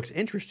of these books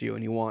interest you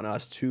and you want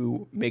us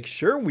to make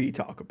sure we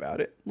talk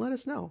about it, let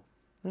us know.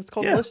 That's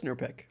called a listener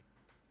pick.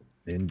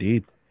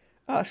 Indeed.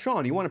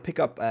 Sean, you want to pick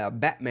up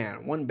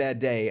Batman, One Bad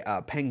Day,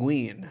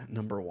 Penguin,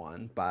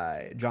 #1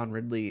 by John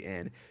Ridley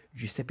and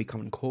Giuseppe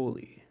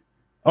Camuncoli.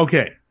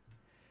 Okay,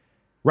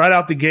 right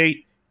out the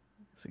gate,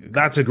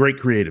 that's a call. great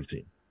creative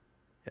team.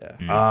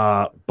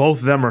 Yeah. Both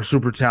of them are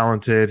super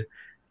talented,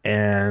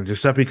 and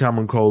Giuseppe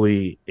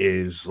Camuncoli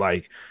is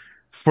like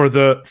for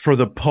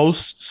the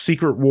post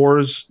Secret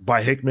Wars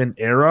by Hickman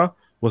era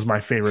was my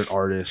favorite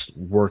artist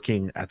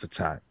working at the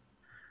time.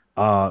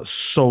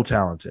 So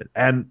talented,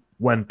 and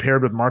when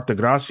paired with Marta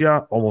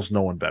Gracia, almost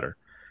no one better.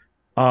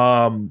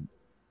 Um,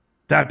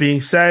 that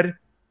being said,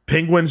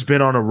 Penguin's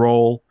been on a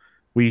roll.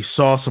 We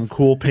saw some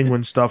cool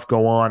Penguin stuff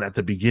go on at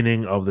the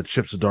beginning of the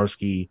Chip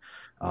Zdarsky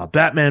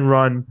Batman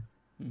run.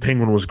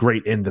 Penguin was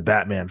great in the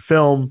Batman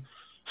film.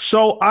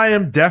 So I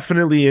am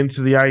definitely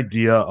into the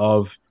idea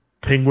of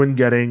Penguin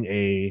getting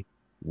a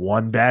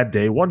one bad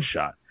day one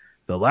shot.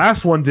 The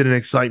last one didn't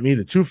excite me.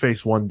 The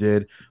Two-Face one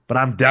did, but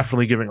I'm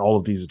definitely giving all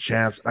of these a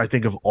chance. I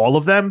think of all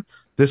of them,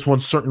 this one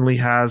certainly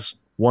has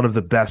one of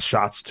the best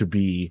shots to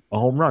be a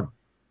home run.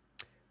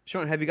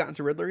 Sean, have you gotten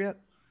to Riddler yet?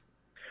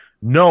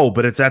 No,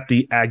 but it's at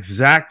the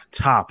exact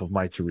top of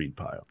my to read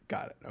pile.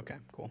 Got it. Okay,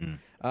 cool.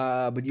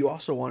 But you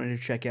also wanted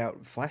to check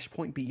out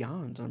Flashpoint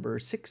Beyond, number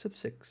 6 of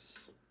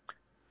 6.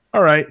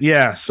 All right,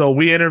 yeah. So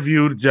we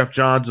interviewed Jeff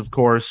Johns, of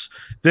course.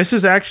 This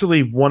is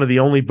actually one of the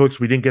only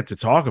books we didn't get to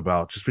talk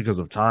about just because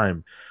of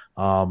time.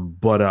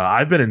 But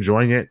I've been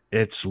enjoying it.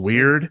 It's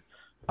weird.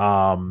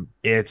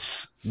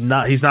 It's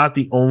not. He's not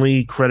the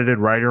only credited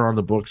writer on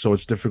the book, so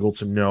it's difficult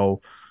to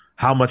know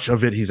how much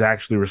of it he's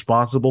actually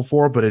responsible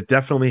for. But it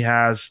definitely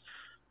has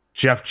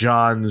Jeff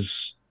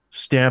Johns'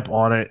 stamp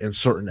on it in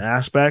certain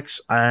aspects,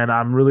 and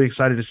I'm really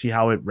excited to see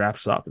how it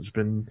wraps up. It's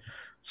been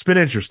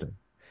interesting.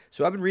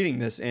 So I've been reading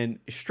this, and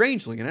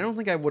strangely, and I don't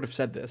think I would have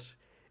said this,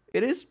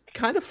 it is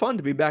kind of fun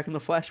to be back in the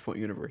Flashpoint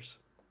universe.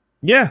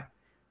 Yeah,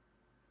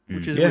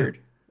 which is weird.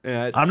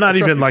 I'm not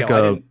even me, like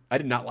Kel, I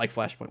did not like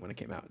Flashpoint when it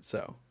came out,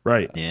 so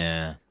right.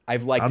 Yeah,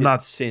 I've liked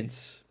it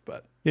since,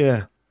 but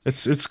yeah,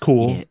 it's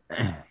cool.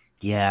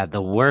 Yeah,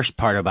 the worst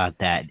part about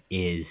that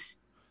is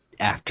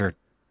after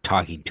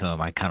talking to him,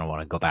 I kind of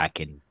want to go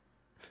back and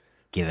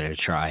give it a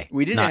try.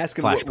 We didn't ask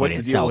him Flashpoint what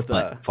the deal with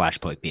but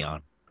Flashpoint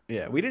Beyond.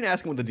 Yeah, we didn't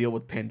ask him what the deal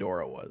with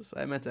Pandora was.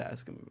 I meant to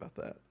ask him about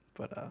that,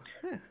 but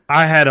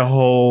I had a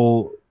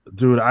whole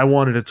dude. I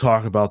wanted to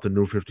talk about the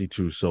New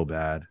 52 so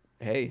bad.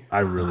 Hey, I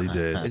really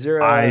did. Is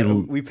there?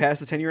 We passed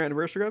the 10-year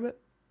anniversary of it.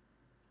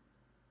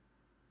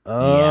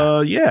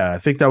 Yeah, I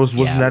think that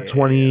wasn't that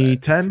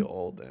 2010.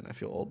 I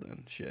feel old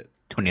then. Shit.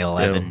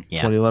 2011.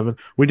 Yeah, 2011.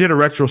 We did a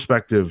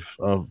retrospective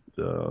of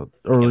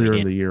earlier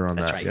in the year on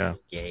That's that. right.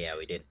 Yeah, yeah,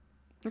 we did.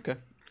 Okay.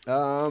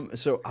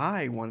 So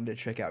I wanted to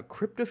check out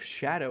Crypt of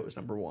Shadows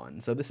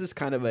 #1. So this is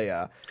kind of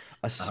a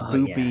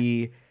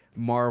spoopy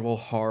Marvel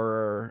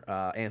horror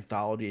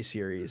anthology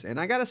series, and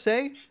I gotta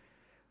say,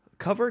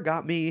 cover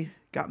got me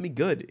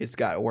good. It's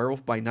got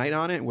Werewolf by Night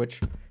on it,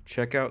 which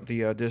check out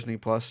the Disney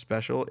Plus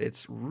special.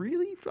 It's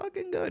really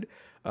fucking good.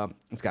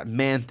 It's got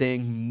Man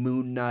Thing,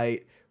 Moon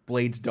Knight,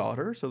 Blade's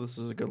daughter. So this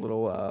is a good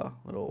little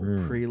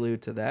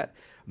prelude to that.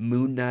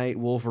 Moon Knight,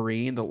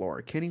 Wolverine, the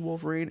Laura Kinney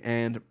Wolverine,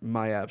 and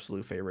my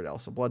absolute favorite,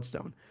 Elsa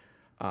Bloodstone.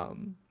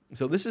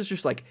 So this is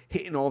just like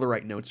hitting all the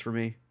right notes for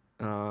me.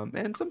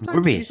 And sometimes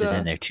Morbius is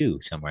in there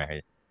too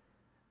somewhere.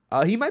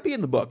 He might be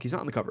in the book. He's not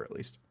on the cover at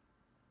least.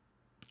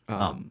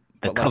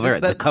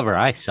 The cover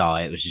I saw,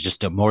 it was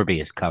just a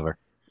Morbius cover.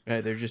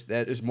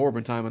 There's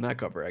Morbin time on that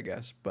cover, I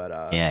guess.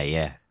 But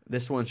yeah.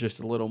 This one's just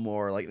a little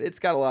more like it's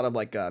got a lot of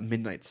like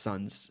Midnight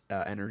Suns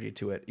energy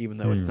to it, even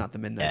though it's not the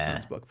Midnight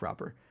Suns book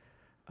proper.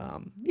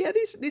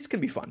 These can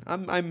be fun.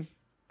 I'm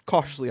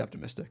cautiously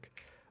optimistic.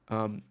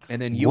 And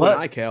then you and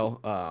I,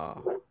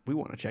 Cal, we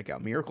want to check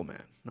out Miracle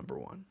Man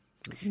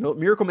 #1.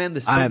 Miracle Man: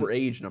 The Silver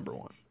Age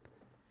 #1.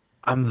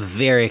 I'm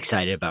very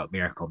excited about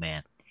Miracle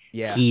Man.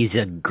 Yeah, he's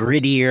a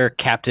grittier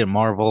Captain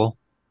Marvel,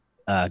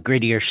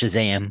 grittier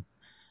Shazam,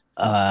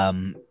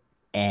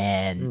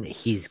 and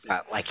he's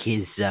got like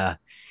his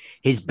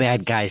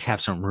bad guys have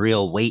some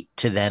real weight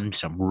to them,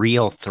 some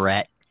real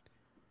threat.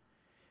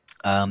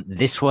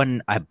 This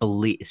one, I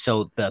believe.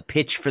 So the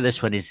pitch for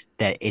this one is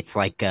that it's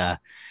like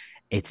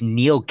it's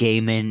Neil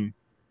Gaiman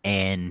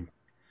and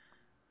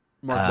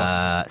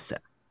Mark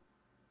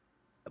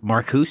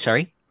who?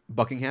 Sorry,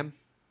 Buckingham.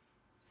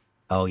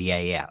 Oh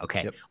yeah.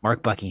 Okay, yep.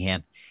 Mark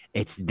Buckingham.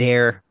 It's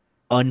their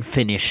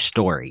unfinished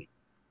story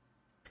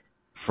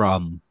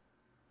from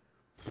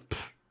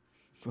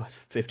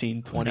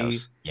 15, 20,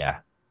 yeah,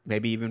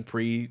 maybe even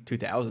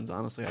pre-2000s.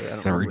 Honestly, I don't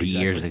 30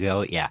 years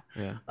ago. Yeah.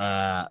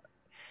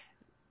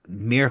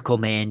 Miracle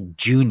Man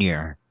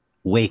Jr.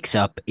 wakes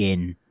up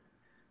in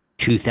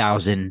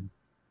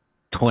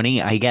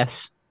 2020, I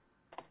guess,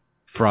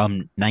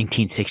 from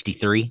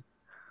 1963,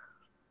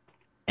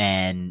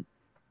 and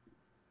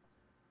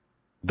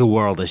the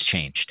world has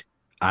changed.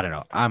 I don't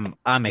know.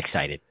 I'm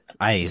excited.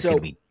 I think it's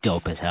gonna be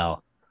dope as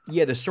hell.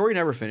 Yeah, the story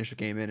never finished with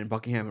Gaiman, and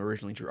Buckingham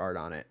originally drew art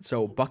on it.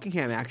 So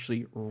Buckingham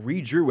actually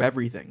redrew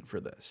everything for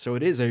this. So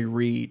it is a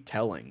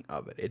retelling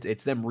of it.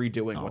 It's them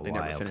redoing what they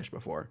never finished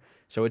before.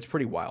 So it's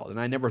pretty wild, and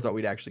I never thought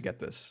we'd actually get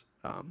this.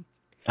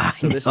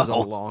 So this is a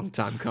long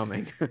time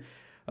coming.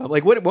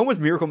 Like when was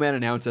Miracle Man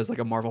announced as like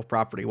a Marvel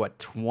property? What,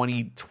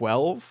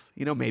 2012?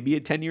 You know, maybe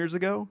 10 years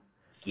ago.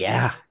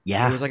 Yeah,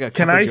 It was like a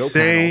Can Cup of I Joe panel that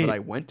say, I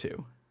went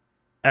to.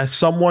 as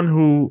someone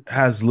who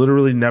has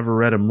literally never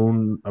read a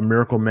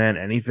Miracle Man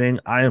anything,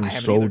 I I am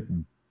haven't so either.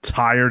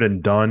 tired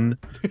and done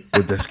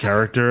with this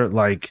character.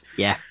 Like,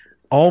 yeah,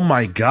 oh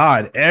my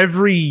god!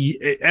 Every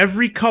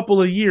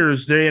couple of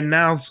years they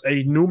announce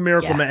a new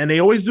Miracle yeah. Man, and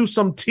they always do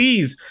some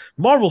tease.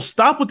 Marvel,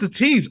 stop with the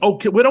tease.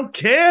 Okay, we don't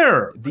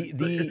care.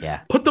 The Yeah.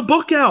 Put the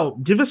book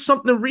out. Give us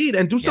something to read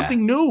and do Yeah.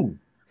 something new.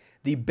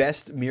 the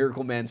best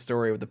Miracle Man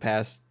story of the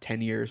past 10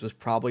 years was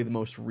probably the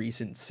most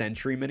recent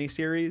Century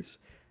miniseries.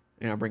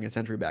 And I'm bringing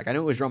Century back. I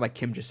know it was drawn by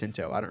Kim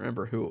Jacinto. I don't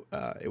remember who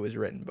it was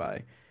written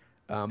by.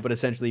 But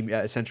essentially,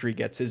 Century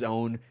gets his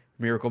own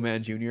Miracle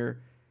Man Jr.,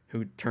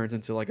 who turns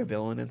into like a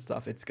villain and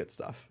stuff. It's good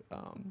stuff.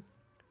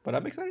 But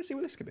I'm excited to see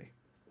what this could be.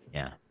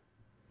 Yeah.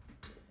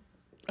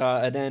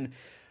 And then,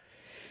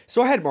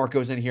 so I had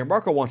Marco's in here.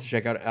 Marco wants to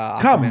check out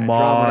Come Aquaman on.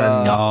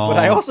 Andromeda. No. But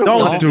I also Don't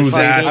wanted do to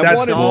that. I That's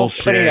wanted,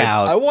 bullshit. Put it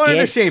out. I wanted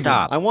to shame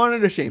Stop. him. I wanted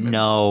to shame him.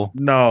 No.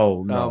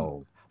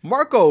 No.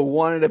 Marco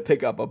wanted to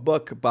pick up a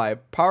book by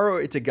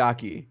Paro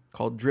Itagaki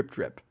called Drip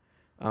Drip.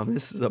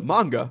 This is a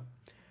manga.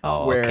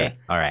 Oh, where okay.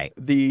 All right.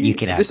 The You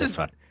can have this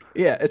one.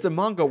 Yeah, it's a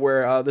manga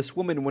where this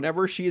woman,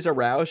 whenever she is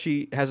aroused,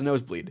 she has a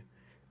nosebleed,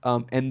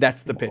 and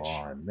that's the pitch.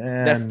 Come on,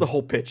 man. That's the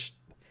whole pitch.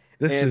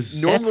 This And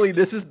is normally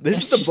this is the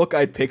just- book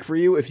I'd pick for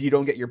you if you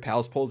don't get your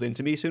pals polls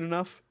into me soon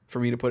enough for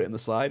me to put it in the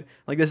slide.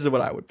 Like, this is what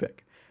I would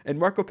pick, and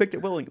Marco picked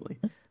it willingly.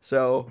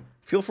 So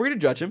feel free to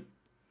judge him.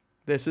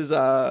 This is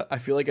I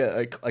feel like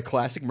a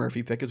classic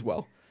Murphy pick as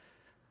well.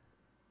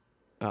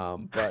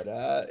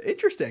 But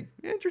interesting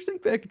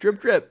pick. Drip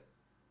Drip.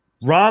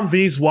 Rom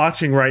V's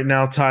watching right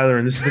now, Tyler,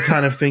 and this is the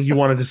kind of thing you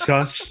want to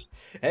discuss.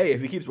 Hey, if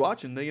he keeps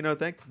watching, then,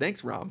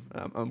 thanks, Rom.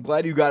 I'm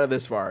glad you got it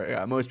this far.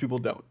 Most people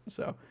don't.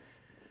 So,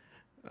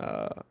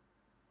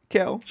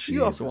 Kel,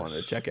 you also wanted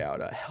to check out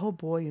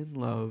Hellboy in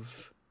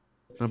Love,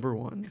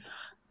 #1.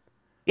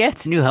 Yeah,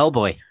 it's a new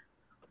Hellboy. I it's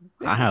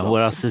don't know. all What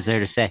good. else is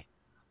there to say?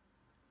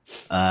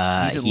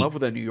 He's in love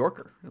with a New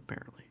Yorker,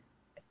 apparently.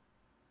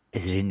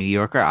 Is it a New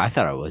Yorker? I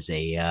thought it was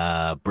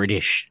a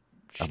British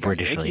She got a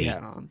British Yankee lady.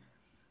 hat on.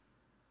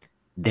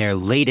 Their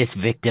latest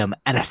victim,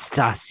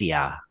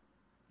 Anastasia.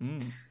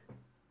 Mm.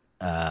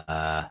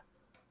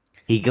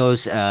 He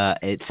goes,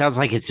 it sounds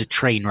like it's a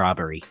train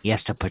robbery. He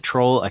has to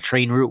patrol a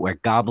train route where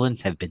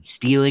goblins have been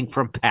stealing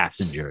from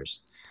passengers.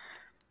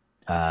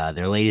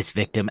 Their latest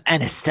victim,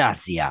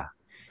 Anastasia,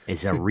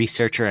 is a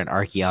researcher and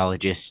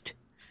archaeologist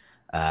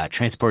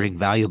transporting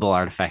valuable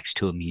artifacts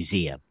to a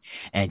museum.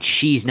 And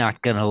she's not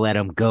going to let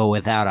him go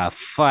without a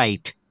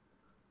fight.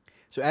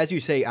 So, as you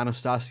say,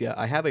 Anastasia,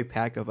 I have a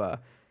pack of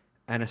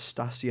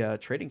Anastasia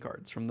trading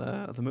cards from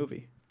the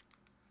movie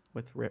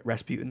with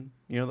Rasputin.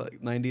 You know, the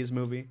 90s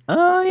movie?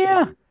 Oh,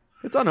 yeah.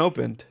 It's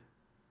unopened.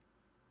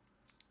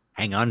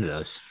 Hang on to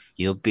those.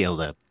 You'll be able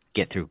to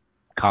get through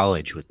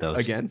college with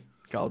those.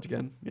 College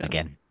again. Yeah.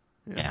 Again.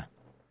 Yeah.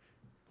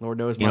 Lord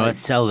knows You know what?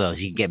 Sell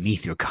those. You can get me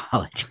through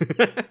college.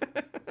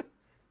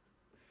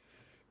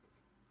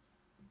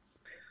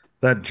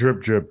 That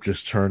drip drip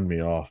just turned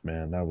me off,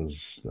 man. That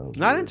was Not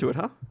weird. into it,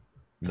 huh?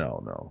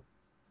 No.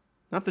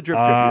 Not the drip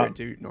you're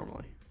into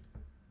normally.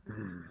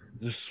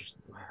 Just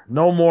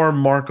no more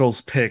Marco's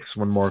picks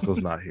when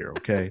Marco's not here,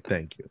 okay?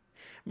 Thank you.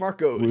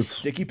 Marco's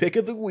sticky pick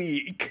of the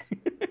week.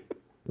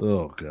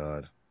 Oh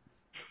god.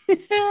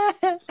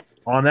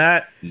 On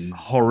that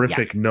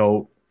horrific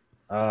note,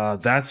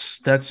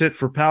 that's it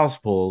for Pals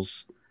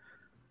Pulls.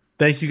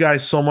 Thank you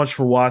guys so much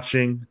for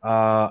watching.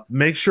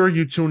 Make sure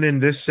you tune in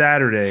this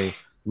Saturday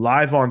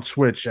live on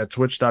Twitch at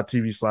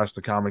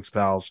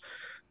twitch.tv/thecomicspals,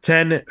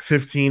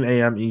 10:15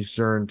 a.m.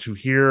 Eastern, to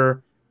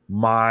hear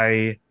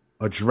my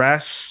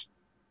address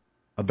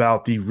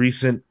about the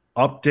recent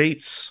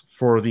updates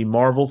for the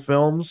Marvel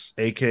films,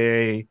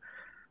 aka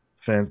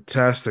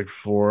Fantastic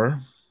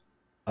Four.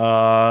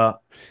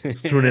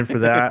 Tune in for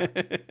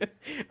that.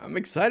 I'm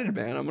excited,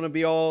 man. I'm gonna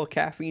be all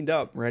caffeined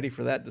up, ready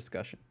for that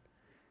discussion.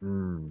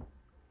 And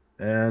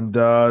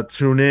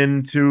tune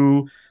in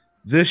to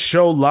this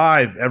show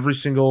live every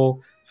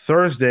single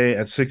Thursday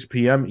at 6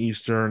 p.m.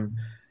 Eastern.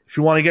 If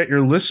you want to get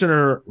your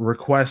listener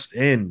request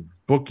in,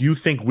 book you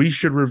think we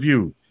should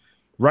review,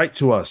 write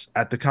to us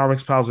at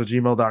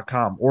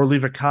thecomicspals@gmail.com or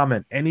leave a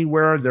comment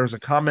anywhere there's a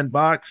comment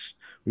box.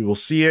 We will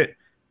see it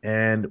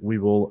and we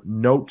will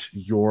note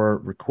your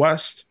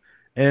request.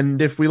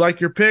 And if we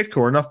like your pick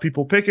or enough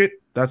people pick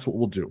it, that's what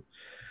we'll do.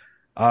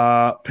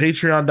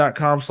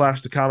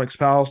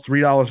 Patreon.com/thecomicspals,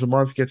 $3 a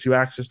month gets you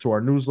access to our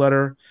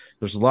newsletter.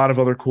 There's a lot of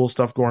other cool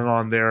stuff going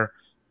on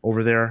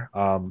over there.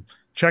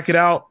 Check it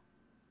out,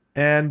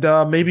 and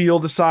maybe you'll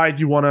decide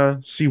you want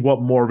to see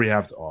what more we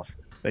have to offer.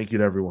 Thank you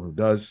to everyone who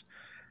does.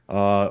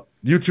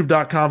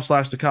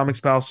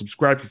 YouTube.com/thecomicspals.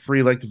 Subscribe for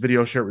free, like the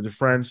video, share it with your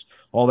friends.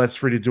 All that's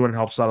free to do and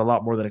helps out a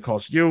lot more than it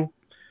costs you.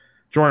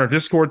 Join our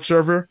Discord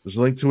server. There's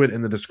a link to it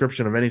in the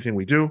description of anything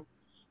we do.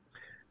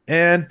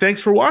 And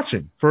thanks for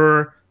watching.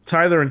 For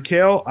Tyler and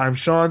Kale, I'm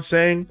Sean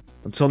saying,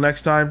 until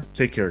next time,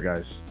 take care,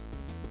 guys.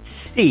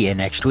 See you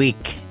next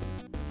week.